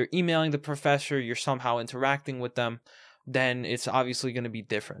 you're emailing the professor, you're somehow interacting with them, then it's obviously going to be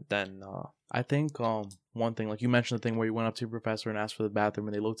different than I think one thing, like you mentioned the thing where you went up to your professor and asked for the bathroom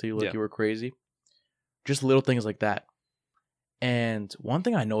and they looked at you like you were crazy. Just little things like that. And one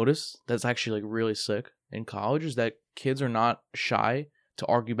thing I noticed that's actually like really sick in college is that kids are not shy to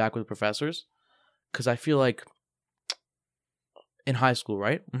argue back with professors. Because I feel like in high school,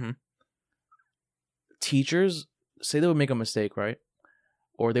 right? Mm-hmm. Teachers say they would make a mistake, right?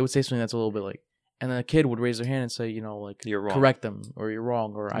 Or they would say something that's a little bit like, and then a kid would raise their hand and say, you know, like, you're wrong. Correct them, or you're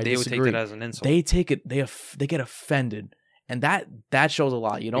wrong, or I disagree. They would take it as an insult. They take it, they get offended. And that shows a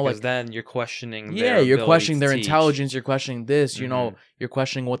lot, you know? Because like, then you're questioning their you're questioning their teach. intelligence, you're questioning this, you know, you're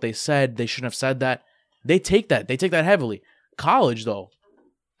questioning what they said, they shouldn't have said that. They take that heavily. College, though,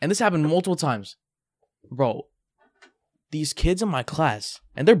 and this happened multiple times. Bro, these kids in my class,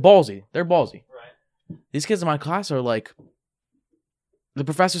 and they're ballsy. Right. These kids in my class are like, the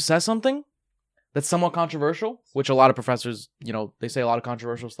professor says something that's somewhat controversial, which a lot of professors, you know, they say a lot of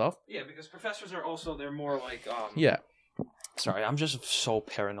controversial stuff. Yeah, because professors are they're more like... yeah. Sorry, I'm just so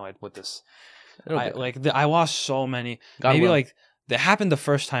paranoid with this. I lost so many. Maybe like, that happened the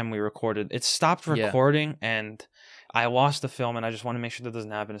first time we recorded. It stopped recording, and I lost the film, and I just want to make sure that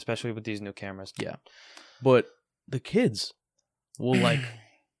doesn't happen, especially with these new cameras. Yeah. But the kids will, like,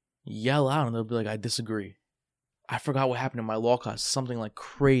 yell out, and they'll be like, I disagree. I forgot what happened in my law class. Something like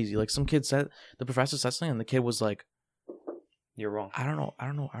crazy. Like some kid said, the professor said something, and the kid was like, "You're wrong." I don't know. I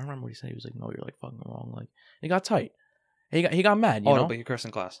don't remember what he said. He was like, "No, you're like fucking wrong." Like he got tight. He got mad. You know? But he cursed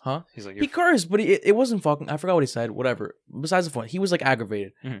in class, huh? He's like, he cursed, but it wasn't fucking. I forgot what he said. Whatever. Besides the point, he was like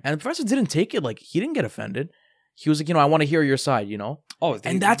aggravated, and the professor didn't take it. Like he didn't get offended. He was like, you know, I want to hear your side. You know.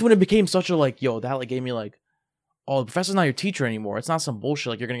 And that's when it became such a like, yo, that like gave me like, oh, the professor's not your teacher anymore. It's not some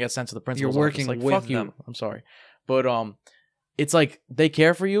bullshit. Like you're gonna get sent to the principal's You're working office. Like, with fuck them. You. I'm sorry, but it's like they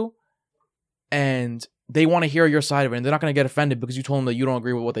care for you, and they want to hear your side of it, and they're not gonna get offended because you told them that you don't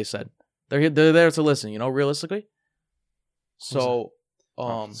agree with what they said. They're there to listen. You know, realistically. So,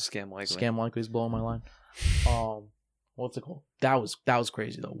 Scam likely. Scam likely is blowing my line. What's it called? That was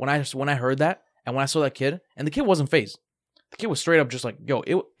crazy though. When I heard that and when I saw that kid, and the kid wasn't phased. The kid was straight up just like, yo,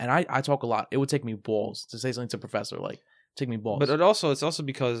 and I talk a lot. It would take me balls to say something to a professor, like, take me balls. But it's also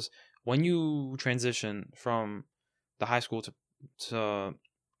because when you transition from the high school to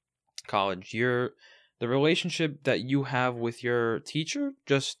college, the relationship that you have with your teacher,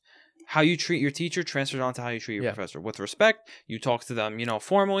 just how you treat your teacher transfers onto how you treat your professor. With respect, you talk to them,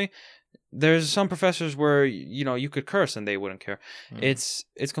 formally. There's some professors where, you could curse and they wouldn't care. It's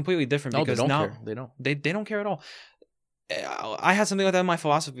completely different because they don't now care. They don't. They don't care at all. I had something like that in my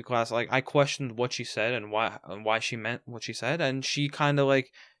philosophy class. Like, I questioned what she said and why she meant what she said, and she kind of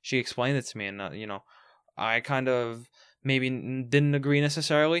she explained it to me, and I kind of maybe didn't agree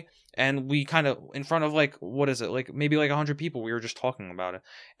necessarily, and we kind of in front of maybe 100 people, we were just talking about it,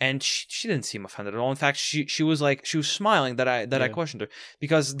 and she didn't seem offended at all. In fact, she was smiling that I questioned her,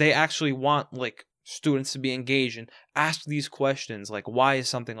 because they actually want students to be engaged and ask these questions, like, why is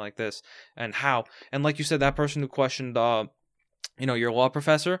something like this and how. And like you said, that person who questioned your law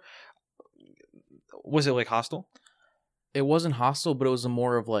professor, was it hostile? It wasn't hostile, but it was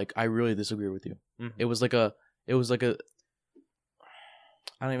more of I really disagree with you. Mm-hmm. It was like a I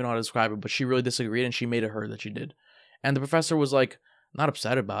don't even know how to describe it, but she really disagreed, and she made it her that she did. And the professor was not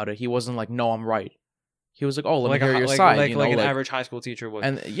upset about it. He wasn't like, no, I'm right. He was like, oh, let me hear your side. Like an average high school teacher would.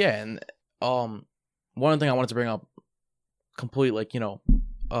 And one thing I wanted to bring up, complete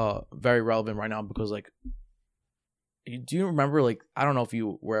very relevant right now, because do you remember I don't know if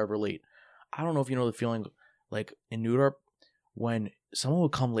you were ever late. I don't know if you know the feeling in Newdorp when someone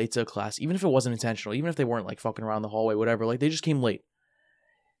would come late to a class, even if it wasn't intentional, even if they weren't fucking around the hallway, whatever, they just came late.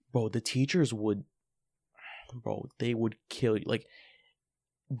 Bro, the teachers would kill you.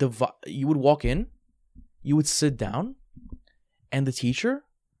 You would walk in, you would sit down, and the teacher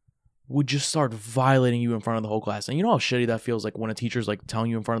would just start violating you in front of the whole class. And you know how shitty that feels, when a teacher's telling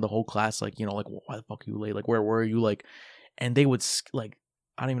you in front of the whole class, why the fuck are you late? Where were you? And they would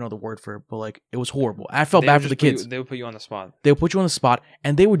I don't even know the word for it, but it was horrible. I felt bad for the kids. They would put you on the spot. They would put you on the spot,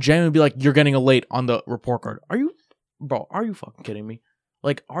 and they would genuinely be like, "You're getting a late on the report card." Are you fucking kidding me?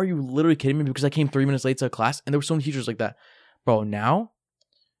 Are you literally kidding me? Because I came 3 minutes late to a class, and there were so many teachers like that. Bro, now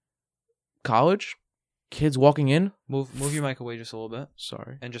college kids walking in. Move your mic away just a little bit.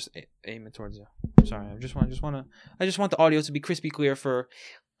 Sorry, and just aim it towards you. Sorry, I just want the audio to be crispy clear for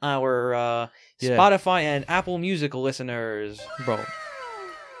our Spotify and Apple Music listeners, bro.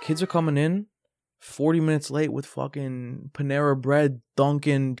 Kids are coming in 40 minutes late with fucking Panera Bread,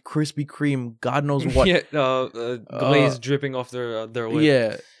 Dunkin', Krispy Kreme, God knows what. Glaze dripping off their lip.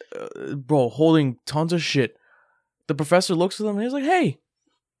 Yeah, bro, holding tons of shit. The professor looks at them and he's like, "Hey,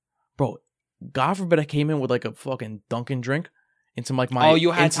 bro, God forbid I came in with a fucking Dunkin' drink into my you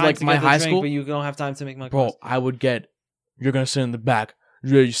had time to my get the high drink, school, but you don't have time to make my bro. class. I would get. You're gonna sit in the back.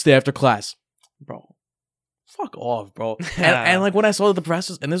 You stay after class, bro." Fuck off, bro. And when I saw the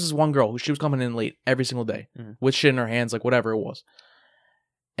professors, and this is one girl who she was coming in late every single day with shit in her hands, whatever it was.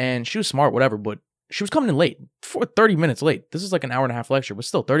 And she was smart, whatever, but she was coming in late, for 30 minutes late. This is an hour and a half lecture, but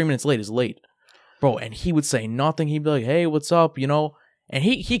still 30 minutes late is late. Bro, and he would say nothing. He'd be like, "Hey, what's up?" And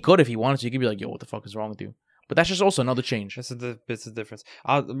he could if he wanted to. He could be like, "Yo, what the fuck is wrong with you?" But that's just also another change. It's a difference.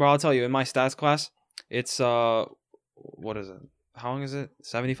 I'll tell you, in my stats class, it's what is it? How long is it?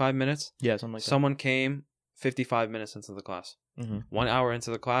 75 minutes? Yeah, something like that. Someone came 55 minutes into the class. 1 hour into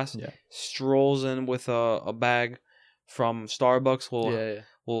the class, strolls in with a bag from Starbucks,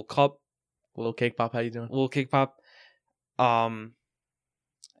 little cup, little cake pop. How you doing? Little cake pop.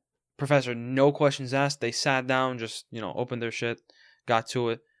 Professor, no questions asked. They sat down, just opened their shit, got to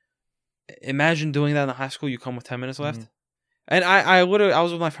it. Imagine doing that in high school. You come with 10 minutes left. And I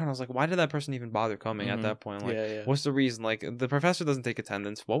was with my friend. I was like, why did that person even bother coming at that point? What's the reason? The professor doesn't take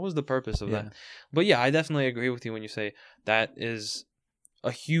attendance. What was the purpose of that? But yeah, I definitely agree with you when you say that is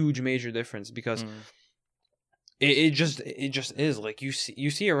a huge major difference, because it just is you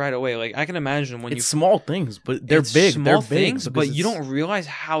see it right away. I can imagine when it's small things, but they're big. Small things, but you don't realize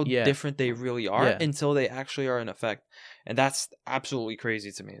how different they really are until they actually are in effect. And that's absolutely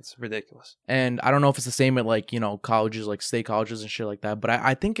crazy to me. It's ridiculous. And I don't know if it's the same at colleges, state colleges and shit like that. But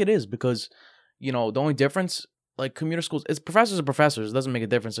I think it is, because, the only difference, commuter schools, it's professors are professors. It doesn't make a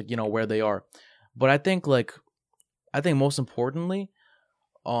difference, where they are. But I think most importantly,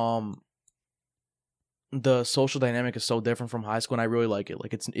 the social dynamic is so different from high school, and I really like it.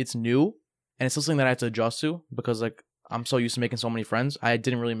 It's new, and it's still something that I have to adjust to, because I'm so used to making so many friends. I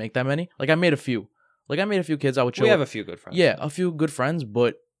didn't really make that many. I made a few. I made a few kids I would chill. We have a few good friends. Yeah, a few good friends,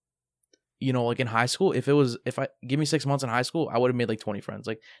 but you know, like in high school, if I give me 6 months in high school, I would have made like 20 friends.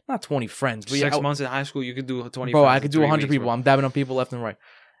 Like not 20 friends, but 6 months in high school, you could do 20. Bro, friends I in could do 3 100 weeks, people. bro. I'm dabbing up people left and right.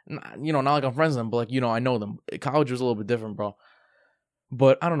 You know, not like I'm friends with them, but like, you know, I know them. College was a little bit different, bro.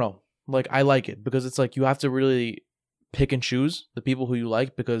 But I don't know. Like, I like it because it's like you have to really pick and choose the people who you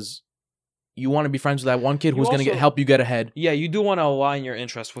like because you want to be friends with that one kid who's going to help you get ahead. Yeah, you do want to align your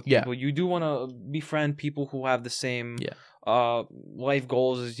interests with Yeah. people. You do want to befriend people who have the same Yeah. life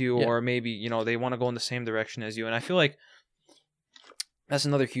goals as you, Yeah. or maybe, you know, they want to go in the same direction as you. And I feel like that's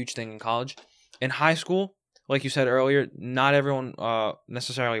another huge thing in college. In high school, like you said earlier, not everyone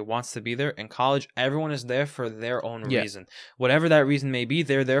necessarily wants to be there. In college, everyone is there for their own reason. Whatever that reason may be,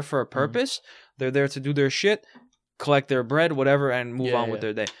 they're there for a purpose. They're there to do their shit, collect their bread, whatever, and move on with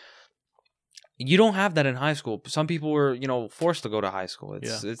their day. You don't have that in high school. Some people were, you know, forced to go to high school.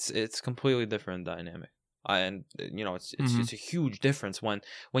 It's completely different dynamic. And you know, it's a huge difference when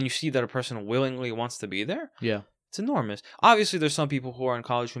you see that a person willingly wants to be there. Yeah. It's enormous. Obviously, there's some people who are in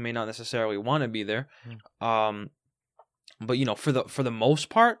college who may not necessarily want to be there. But you know, for the most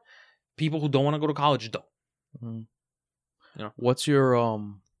part, people who don't want to go to college don't. You know, what's your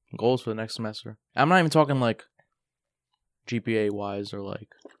goals for the next semester? I'm not even talking like GPA wise or like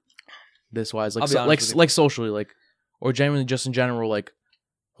this wise, like socially, like, or genuinely just in general, like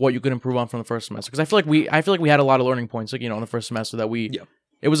what you could improve on from the first semester. Because I feel like we had a lot of learning points, like, you know, in the first semester that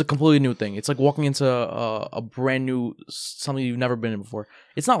it was a completely new thing. It's like walking into a brand new something you've never been in before.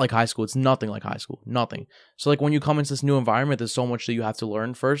 It's not like high school. It's nothing like high school. Nothing. So like when you come into this new environment, there's so much that you have to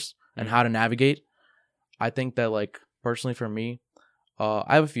learn first and how to navigate. I think that, like, personally for me,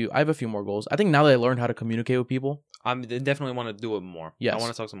 I have a few more goals. I think now that I learned how to communicate with people, I definitely want to do it more. Yes. I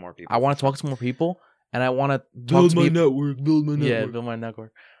want to talk to more people. I want to talk to more people, and I want to build my network. Build my network. Yeah, build my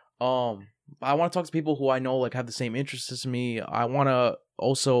network. I want to talk to people who I know like have the same interests as me. I want to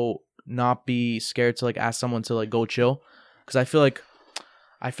also not be scared to like ask someone to like go chill, because I feel like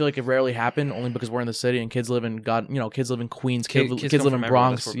it rarely happened, only because we're in the city and kids live in Queens, kids live in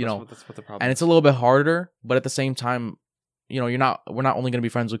Bronx, that's you know, that's what the problem and it's a little bit harder. But at the same time, you know, we're not only going to be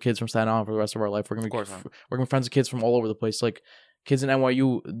friends with kids from Staten Island for the rest of our life. We're going to be friends with kids from all over the place. Like kids in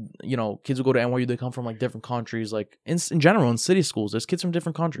NYU, you know, kids who go to NYU, they come from like different countries. Like in general, in city schools, there's kids from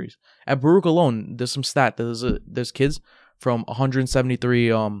different countries. At Baruch alone, there's some stat that there's kids from 173.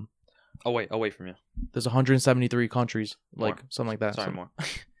 Away from you. There's 173 countries, like more. Something like that. Sorry, more.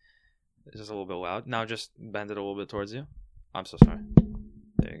 It's just a little bit loud. Now just bend it a little bit towards you. I'm so sorry.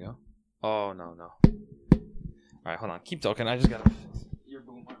 There you go. Oh no. All right, hold on. Keep talking. I just gotta fix your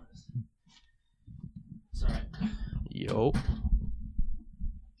boom harness. Sorry. Yo.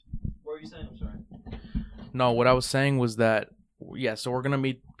 What were you saying? I'm sorry. No, what I was saying was that, yeah, so we're gonna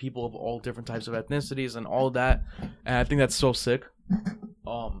meet people of all different types of ethnicities and all that, and I think that's so sick.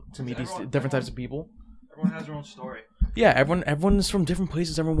 To meet these different types of people. Everyone has their own story. Yeah, everyone is from different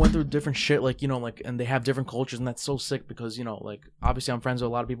places. Everyone went through different shit, like, you know, like, and they have different cultures, and that's so sick because, you know, like, obviously I'm friends with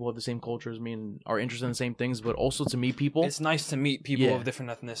a lot of people who have the same culture as me and are interested in the same things, but also to meet people. It's nice to meet people of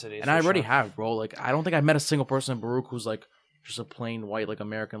different ethnicities. And I already have, bro. Like, I don't think I've met a single person in Baruch who's like just a plain white, like,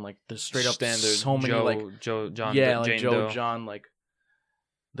 American, like, there's straight up standard. So many Joe, like John, yeah, like Jane Joe, Doe. John, like,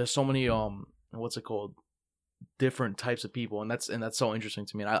 there's so many what's it called? Different types of people, and that's so interesting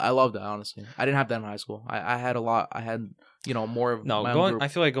to me. And I love that, honestly. I didn't have that in high school. I had a lot. I had, you know, more of my own group. I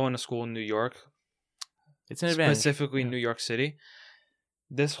feel like going to school in New York, it's an advantage. Specifically New York City.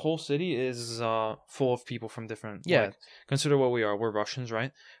 This whole city is full of people from different. Yeah. Like, consider what we are. We're Russians,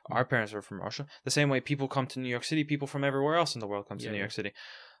 right? Our parents are from Russia. The same way people come to New York City, people from everywhere else in the world come to New York City,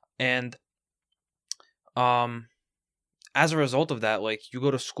 and as a result of that, like, you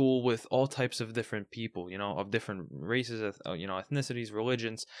go to school with all types of different people, you know, of different races, you know, ethnicities,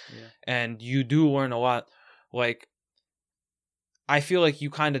 religions, and you do learn a lot. Like, I feel like you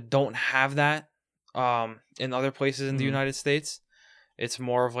kind of don't have that in other places in the United States. It's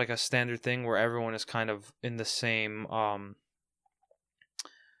more of like a standard thing where everyone is kind of in the same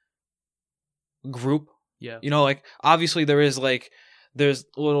group. Yeah. You know, like, obviously there's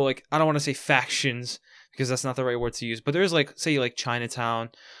little, like, I don't want to say factions, because that's not the right word to use, but there's, like, say, like Chinatown.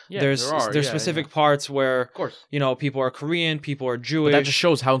 Yeah, there's specific parts where, of course, you know, people are Korean, people are Jewish. But that just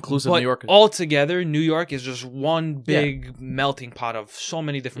shows how inclusive New York is. Altogether, New York is just one big melting pot of so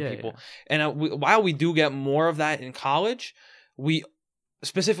many different people. Yeah. And while we do get more of that in college, we,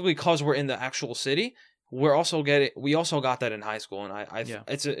 specifically because we're in the actual city, we also got that in high school, and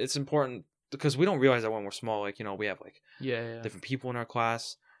it's important, because we don't realize that when we're small. Like, you know, we have like different people in our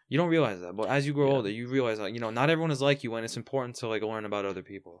class. You don't realize that, but as you grow older, you realize that, you know, not everyone is like you, and it's important to, like, learn about other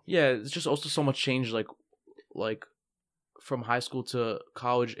people. Yeah, it's just also so much change, like from high school to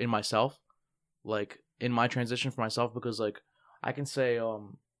college in myself. like in my transition for myself, because like I can say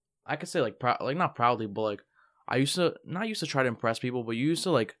like like not proudly, but like I used to not used to try to impress people, but you used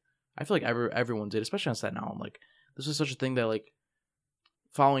to like I feel like everyone did, especially on set now. I'm like, this is such a thing that like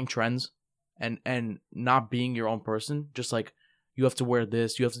following trends and not being your own person, just like you have to wear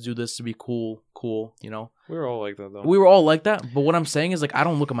this, you have to do this to be cool, you know? We were all like that though. We were all like that, but what I'm saying is like I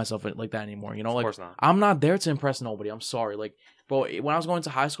don't look at myself like that anymore, you know? Of Like course not. I'm not there to impress nobody. I'm sorry. Like, bro, when I was going to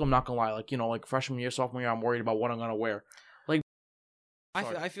high school, I'm not gonna lie, like, you know, like freshman year, sophomore year, I'm worried about what I'm gonna wear. Like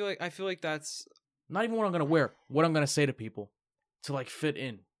I feel like that's not even what I'm gonna wear, what I'm gonna say to people to like fit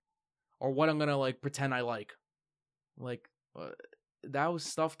in. Or what I'm gonna like pretend I like. Like that was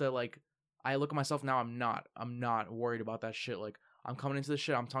stuff that like I look at myself now, I'm not worried about that shit. Like I'm coming into this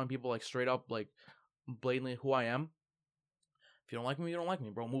shit, I'm telling people like straight up, like blatantly who I am. If you don't like me, you don't like me,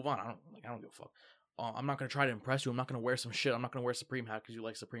 bro. Move on. I don't give a fuck. I'm not gonna try to impress you. I'm not gonna wear some shit. I'm not gonna wear a Supreme hat because you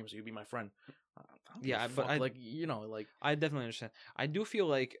like Supreme, so you be my friend. Yeah, but like you know, like I definitely understand. I do feel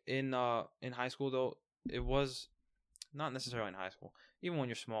like in high school though, it was not necessarily in high school. Even when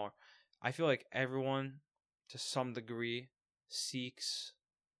you're smaller, I feel like everyone to some degree seeks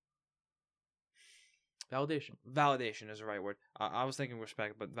validation. Validation is the right word. I was thinking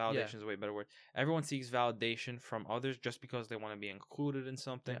respect, but validation is a way better word. Everyone seeks validation from others just because they want to be included in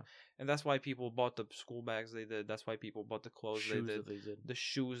something. Yeah. And that's why people bought the school bags they did. That's why people bought the clothes they did. The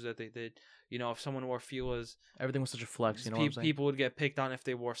shoes that they did. You know, if someone wore Fila's... Everything was such a flex, you know what I'm saying? People would get picked on if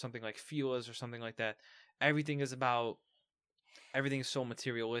they wore something like Fila's or something like that. Everything is so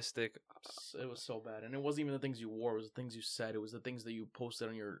materialistic. It was so bad. And it wasn't even the things you wore. It was the things you said. It was the things that you posted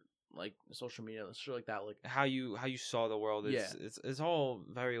on your... like social media, shit like that, like how you saw the world. It's all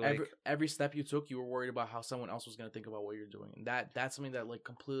very like every step you took, you were worried about how someone else was gonna think about what you're doing, and that's something that like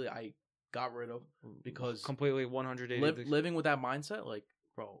completely I got rid of because completely 180 living with that mindset, like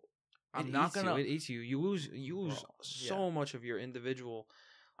bro, it eats you. You lose so much of your individual.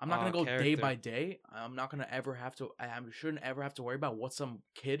 I'm not gonna go character. Day by day. I'm not gonna ever have to. I shouldn't ever have to worry about what some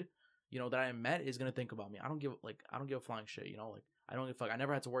kid, you know, that I met is gonna think about me. I don't give a flying shit, you know, like. I don't give a fuck. I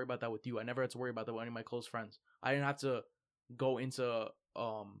never had to worry about that with you. I never had to worry about that with any of my close friends. I didn't have to go into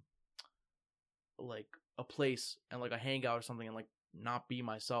like a place and like a hangout or something and like not be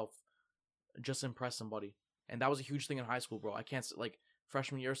myself, just impress somebody. And that was a huge thing in high school, bro. I can't like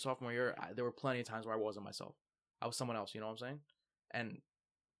freshman year, sophomore year. There were plenty of times where I wasn't myself. I was someone else. You know what I'm saying?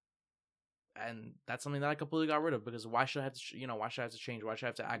 And that's something that I completely got rid of because why should I have to, why should I have to change? Why should I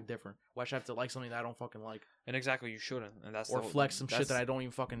have to act different? Why should I have to like something that I don't fucking like? And exactly, you shouldn't. And that's flex some shit that I don't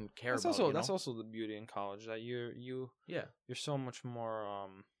even fucking care about. Also, that's also the beauty in college that you're so much more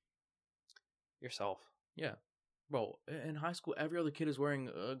yourself. Yeah, bro. In high school, every other kid is wearing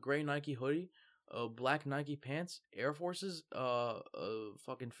a gray Nike hoodie, black Nike pants, Air Forces,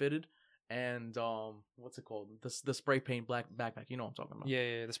 fucking fitted. And what's it called? The spray paint black backpack. You know what I'm talking about?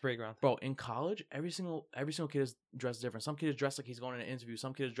 Yeah, the spray ground. Bro, in college, every single kid is dressed different. Some kid is dressed like he's going to an interview.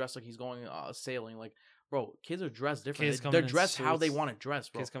 Some kid is dressed like he's going sailing. Like, bro, kids are dressed different. They're dressed how they want to dress,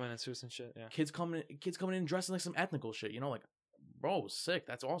 bro. Kids coming in suits and shit. Yeah. Kids coming in dressing like some ethnical shit. You know, like, bro, sick.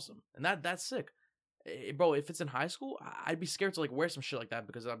 That's awesome. And that's sick. Bro, if it's in high school, I'd be scared to like wear some shit like that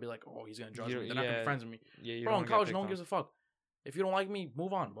because I'd be like, oh, he's gonna judge me. They're not gonna be friends with me. Yeah, bro, in college, no one gives a fuck. If you don't like me,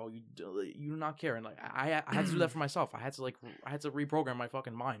 move on, bro. You do not care. And like I had to do that for myself. I had to reprogram my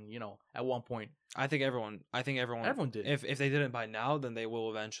fucking mind, you know, at one point. I think everyone did. If they didn't by now, then they will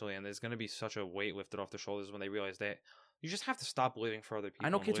eventually, and there's gonna be such a weight lifted off their shoulders when they realize that you just have to stop living for other people. I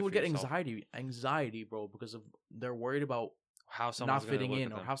know kids who would get anxiety, bro, because of they're worried about how someone's not fitting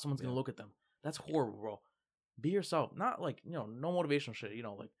in or how someone's gonna look at them. That's horrible, bro. Be yourself. Not like, no motivational shit,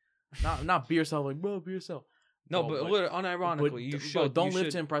 like not be yourself, like, bro, be yourself. No, but unironically, you should. Bro, don't live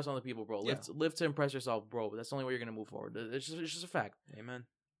to impress other people, bro. Live to impress yourself, bro. That's the only way you're gonna move forward. It's just a fact. Amen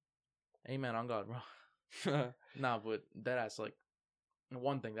on God, bro. Nah, but that's like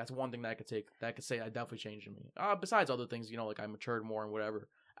one thing. That's one thing that I could take. That I could say I definitely changed in me. Besides other things, like I matured more and whatever.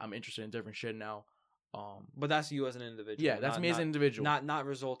 I'm interested in different shit now. But that's you as an individual. Yeah, that's me as an individual. Not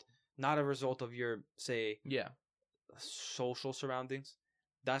a result of your social surroundings.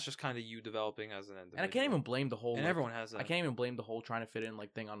 That's just kind of you developing as an individual. And I can't even blame the whole... And everyone has that. I can't even blame the whole trying to fit in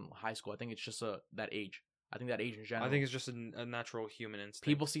thing on high school. I think it's just that age. I think that age in general. I think it's just a natural human instinct.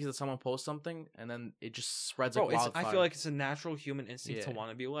 People see that someone posts something, and then it just spreads like wildfire. I feel like it's a natural human instinct to want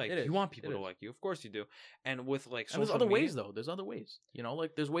to be liked. You want people to like you. Of course you do. And with social media... there's other ways, though. There's other ways.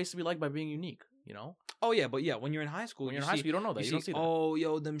 Like, there's ways to be liked by being unique, Oh, yeah, but when you're in high school... you don't know that. You don't see that. Oh,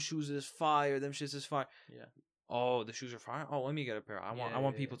 yo, them shoes is fire. Them shits is fire. Yeah. Oh, the shoes are fire. Oh, let me get a pair. I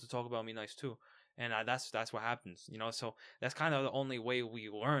want people to talk about me nice too. and that's what happens, you know. So that's kind of the only way we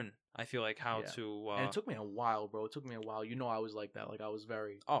learn. I feel like how to. And it took me a while, bro. It took me a while. You know, I was like that. Like I was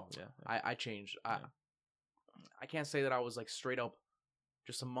very. Oh yeah. I changed. Yeah. I can't say that I was like straight up,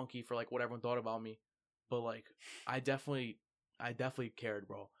 just a monkey for like what everyone thought about me, but like I definitely cared,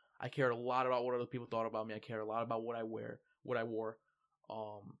 bro. I cared a lot about what other people thought about me. I cared a lot about what I wore.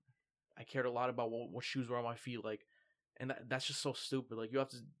 I cared a lot about what shoes were on my feet, like, and that's just so stupid. Like you have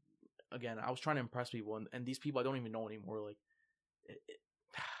to, again, I was trying to impress people, and these people I don't even know anymore. Like,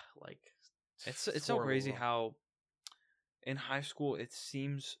 like it's so crazy how in high school it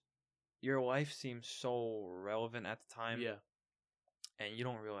seems your life seems so relevant at the time. Yeah, and you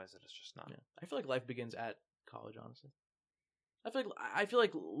don't realize that it's just not. Yeah. I feel like life begins at college. Honestly, I feel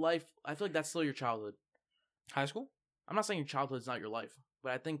like that's still your childhood. High school? I'm not saying your childhood is not your life,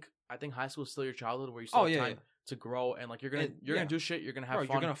 but I think high school is still your childhood where you still have time to grow, and like you're gonna do shit. You're gonna have fun.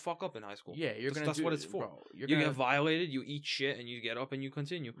 You're gonna fuck up in high school. Yeah, that's what it's for. Bro, you get violated, you eat shit, and you get up and you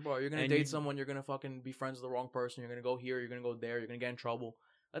continue. Bro, you're gonna date someone. You're gonna fucking be friends with the wrong person. You're gonna go here. You're gonna go there. You're gonna get in trouble.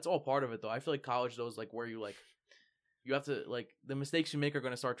 That's all part of it, though. I feel like college, though, is like where you have to, like, the mistakes you make are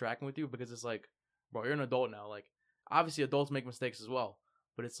gonna start tracking with you, because it's like, bro, you're an adult now. Like, obviously adults make mistakes as well,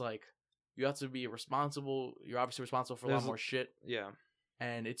 but it's like you have to be responsible. You're obviously responsible for a lot more shit. Yeah.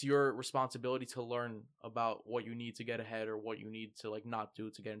 And it's your responsibility to learn about what you need to get ahead, or what you need to like not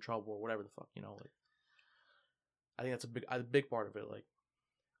do to get in trouble, or whatever the fuck, you know. Like, I think that's a big part of it. Like,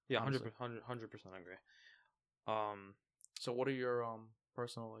 yeah, 100% agree. So what are your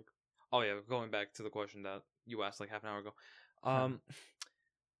personal like? Oh yeah, going back to the question that you asked like half an hour ago.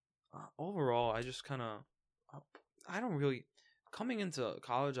 Overall, I just kind of, I don't really. Coming into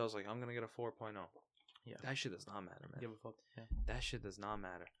college, I was like, I'm gonna get a 4.0. Yeah, that shit does not matter, man. Give a fuck. Yeah. That shit does not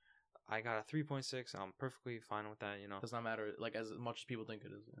matter. I got a 3.6. I'm perfectly fine with that. You know, does not matter like as much as people think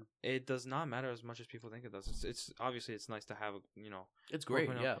it is. Yeah. It does not matter as much as people think it does. It's obviously it's nice to have a, you know, it's great.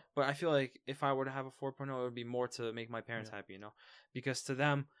 4.0. Yeah, but I feel like if I were to have a 4.0, it would be more to make my parents happy. You know, because to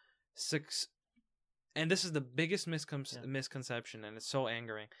them, 6. And this is the biggest misconception, and it's so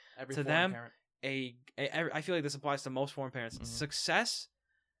angering. To them, parent. I feel like this applies to most foreign parents. Mm-hmm. Success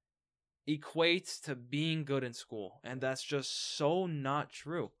equates to being good in school, and that's just so not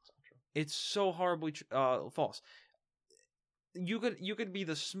true. It's so horribly false. You could be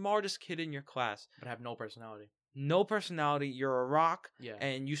the smartest kid in your class, but have no personality. No personality. You're a rock,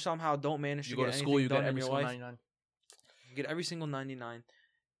 and you somehow don't manage to get school. You done get every in your single life. 99. You get every single 99,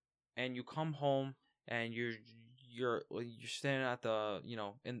 and you come home. And you're standing at the, you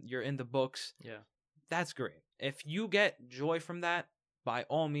know, and you're in the books. Yeah, that's great. If you get joy from that, by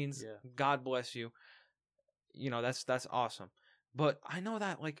all means, God bless you. You know, that's awesome. But I know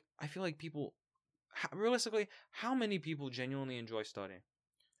that, like, I feel like people, realistically, how many people genuinely enjoy studying?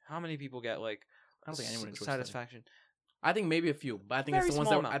 How many people get like I don't think anyone enjoys satisfaction? Studying. I think maybe a few, but I think it's the ones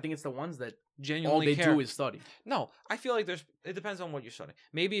that amount. I think it's the ones that genuinely all they care. do is study. No, I feel like it depends on what you're studying.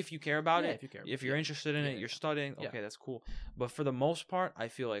 Maybe if you care about it, if you're interested in it, you're studying. Okay, that's cool. But for the most part, I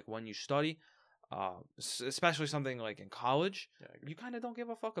feel like when you study, especially something like in college, you kind of don't give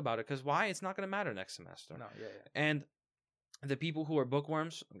a fuck about it, because why? It's not going to matter next semester. No, And the people who are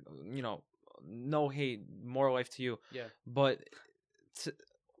bookworms, you know, no hate, more life to you. Yeah. But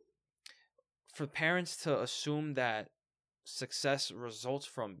for parents to assume that success results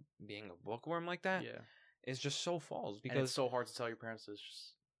from being a bookworm like that is just so false, because and it's so hard to tell your parents. It's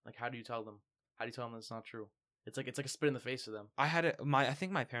just like, how do you tell them that it's not true? It's like a spit in the face to them. I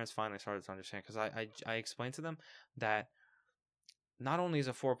think my parents finally started to understand, because I explained to them that not only is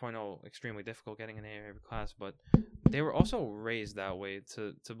a 4.0 extremely difficult, getting an A in every class, but they were also raised that way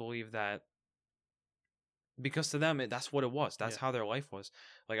to believe that, because to them that's what it was. That's how their life was.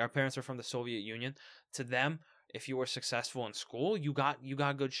 Like, our parents are from the Soviet Union. To them, if you were successful in school, you got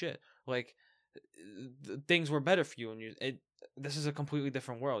good shit. Like, things were better for you, and this is a completely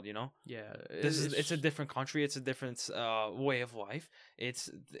different world, you know. Yeah, it's a different country. It's a different way of life. It's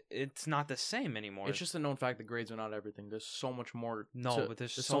not the same anymore. It's just a known fact that grades are not everything. There's so much more. But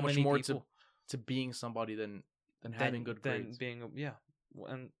there's so much more people to being somebody than having good grades.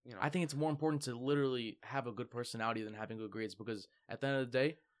 And you know, I think it's more important to literally have a good personality than having good grades, because at the end of the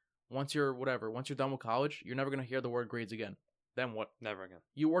day, once you're done with college, you're never gonna hear the word grades again. Then what? Never again.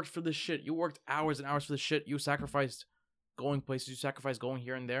 You worked for this shit. You worked hours and hours for this shit. You sacrificed going places. You sacrificed going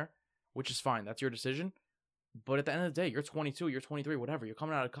here and there, which is fine. That's your decision. But at the end of the day, you're 22, you're 23, whatever. You're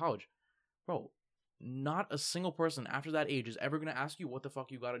coming out of college. Bro, not a single person after that age is ever going to ask you what the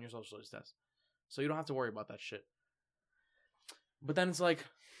fuck you got on your social studies test. So you don't have to worry about that shit. But then it's like,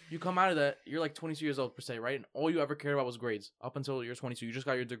 you come out of that, you're like 22 years old per se, right? And all you ever cared about was grades up until you're 22. You just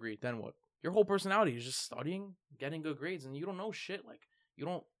got your degree. Then what? Your whole personality is just studying, getting good grades, and you don't know shit. Like, you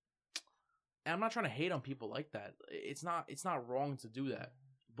don't. And I'm not trying to hate on people like that. It's not wrong to do that,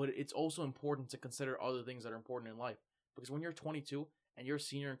 but it's also important to consider other things that are important in life. Because when you're 22 and you're a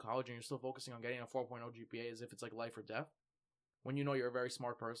senior in college and you're still focusing on getting a 4.0 GPA as if it's like life or death, when you know you're a very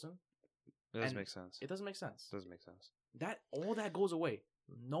smart person, It doesn't make sense. It doesn't make sense. It doesn't make sense. That all that goes away.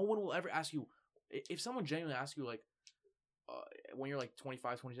 No one will ever ask you if someone genuinely asks you like when you're like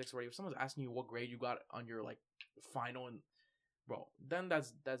 25, 26 already. If someone's asking you what grade you got on your like final and bro, then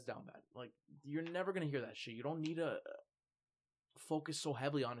that's down bad. Like you're never gonna hear that shit. You don't need to focus so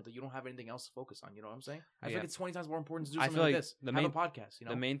heavily on it that you don't have anything else to focus on. You know what I'm saying? I feel like it's 20 times more important to do something like this. Have a podcast. You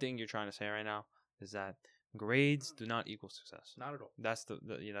know, the main thing you're trying to say right now is that grades do not equal success. Not at all. That's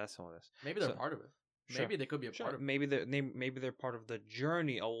that's all this. Maybe they're part of it. Sure. Maybe they could be a part of it. Maybe they're part of the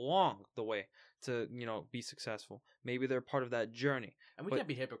journey along the way to be successful. Maybe they're part of that journey. And we can't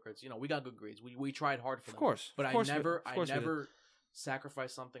be hypocrites. You know, we got good grades. We tried hard for them. Of course. But I never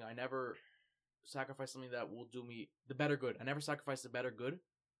sacrifice something. I never sacrifice something that will do me the better good. I never sacrifice the better good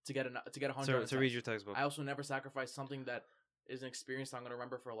to get 100. To read your textbook. I also never sacrifice something that is an experience I'm going to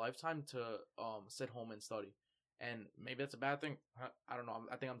remember for a lifetime to sit home and study. And maybe that's a bad thing. I don't know.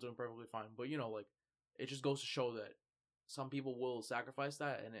 I think I'm doing perfectly fine. But like. It just goes to show that some people will sacrifice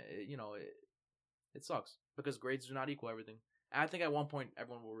that, and it sucks because grades do not equal everything. And I think at one point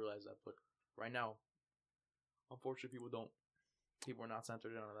everyone will realize that, but right now, unfortunately, people don't. People are not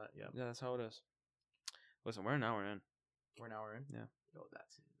centered in on that. Yeah, that's how it is. Listen, we're an hour in. We're an hour in. Yeah. Yo,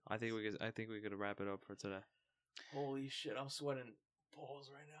 that's. I think we could wrap it up for today. Holy shit! I'm sweating balls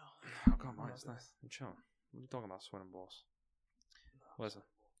right now. Oh, come on, it's nice. I'm chilling. What are you talking about, sweating balls? Listen.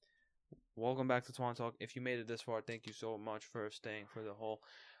 Welcome back to Twon Talk. If you made it this far, thank you so much for staying for the whole.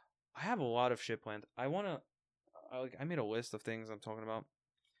 I have a lot of shit planned. I made a list of things I'm talking about.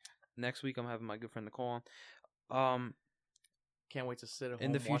 Next week, I'm having my good friend Nicole on. Can't wait to sit at home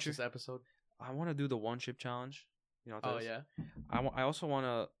in the and future, watch this episode. I want to do the one chip challenge. You know what that is? Yeah. I also want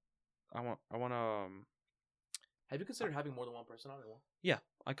to. I want to. Have you considered having more than one person on it? Yeah,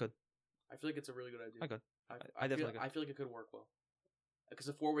 I could. I feel like it's a really good idea. I could. I definitely could. I feel like it could work well. Because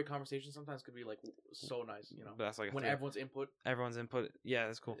a 4-way conversation sometimes could be like so nice, But that's like when everyone's input. Yeah,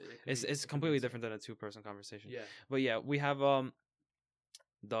 that's cool. It's completely different than a 2-person conversation. Yeah. But yeah, we have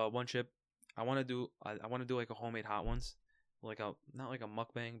the one chip. I want to do like a homemade hot ones, like not like a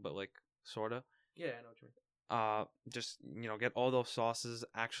mukbang, but like sorta. Yeah, I know what you mean. Just get all those sauces.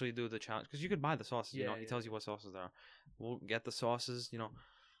 Actually do the challenge because you could buy the sauces. Yeah, he tells you what sauces there are. We'll get the sauces.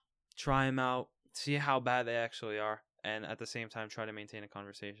 Try them out. See how bad they actually are. And at the same time, try to maintain a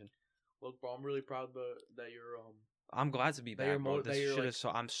conversation. Look, bro, I'm really proud that you're. I'm glad to be back, bro. This shit is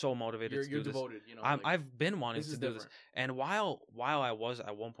so. I'm so motivated to do this. You're devoted, I've been wanting to do this, and while I was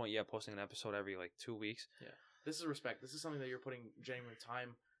at one point, posting an episode every like 2 weeks. Yeah, this is respect. This is something that you're putting genuine time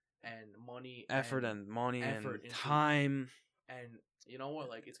and money, effort and time. And you know what?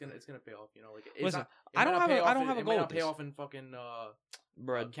 Like it's gonna pay off. Listen, I don't have a goal. It may not pay off in fucking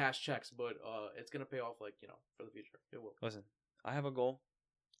cash checks, but it's gonna pay off for the future. It will. Listen, I have a goal,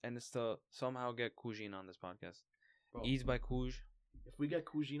 and it's to somehow get Kujin on this podcast. Bro, Ease by Kuj. If we get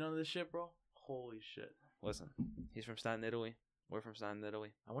Kujin on this shit, bro, holy shit. Listen, he's from Staten, Italy. We're from Staten,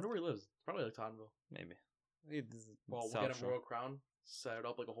 Italy. I wonder where he lives. It's probably like Tottenville. Maybe. We'll get him royal crown, set it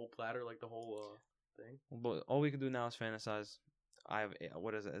up like a whole platter, like the whole thing. But all we can do now is fantasize. I have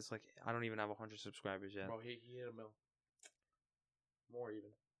what is it? It's like I don't even have 100 subscribers yet. Bro, he hit a mill. More even.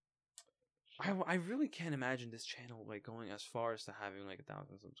 I really can't imagine this channel like going as far as to having like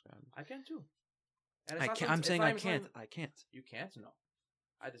 1,000 subscribers. I can too. And I can't. I'm saying I can't. I can't. You can't? No,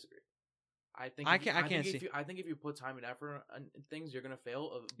 I disagree. I think I can't see. I think if you put time and effort on things, you're gonna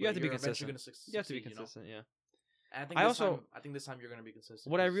fail. You have to be consistent. Gonna succeed, you have to be consistent. Yeah. And I think this time you're gonna be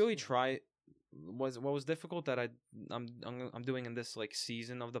consistent. What I really try was what was difficult that I'm doing in this like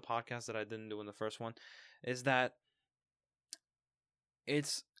season of the podcast that I didn't do in the first one, is that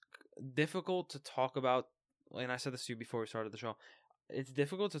it's difficult to talk about. And I said this to you before we started the show. It's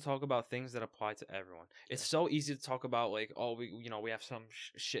difficult to talk about things that apply to everyone. Yeah. It's so easy to talk about like, oh, we have some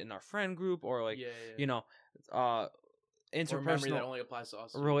shit in our friend group, or like, interpersonal that only applies to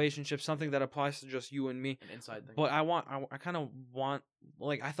us. Relationships, something that applies to just you and me. An inside thing. But I kind of want,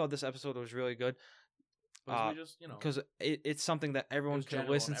 like, I thought this episode was really good. Because it's something that everyone can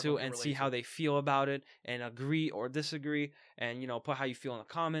listen to and see how they feel about it and agree or disagree and put how you feel in the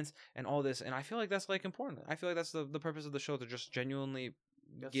comments and all this. And I feel like that's like important. I feel like that's the purpose of the show, to just genuinely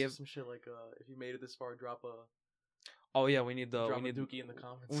give some shit like if you made it this far, drop a Oh yeah, we need the Drop we a need dookie in the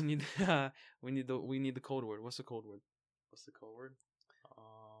comments. we need we need the code word. What's the code word? What's the code word?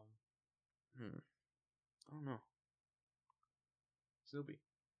 I don't know. Snoopy.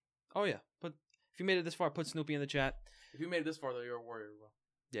 Oh yeah, but if you made it this far, put Snoopy in the chat. If you made it this far, though, you're a warrior, bro.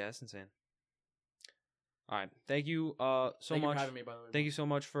 Yeah, that's insane. All right, thank you Thank you much. for having me, by the way. Thank you so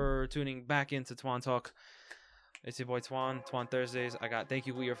much for tuning back into Twon Talk. It's your boy Twon Thursdays. Thank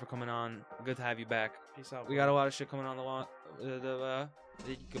you, Leah, for coming on. Good to have you back. Peace out. We bro. got a lot of shit coming on the lawn.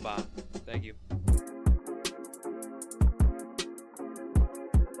 Goodbye. Thank you.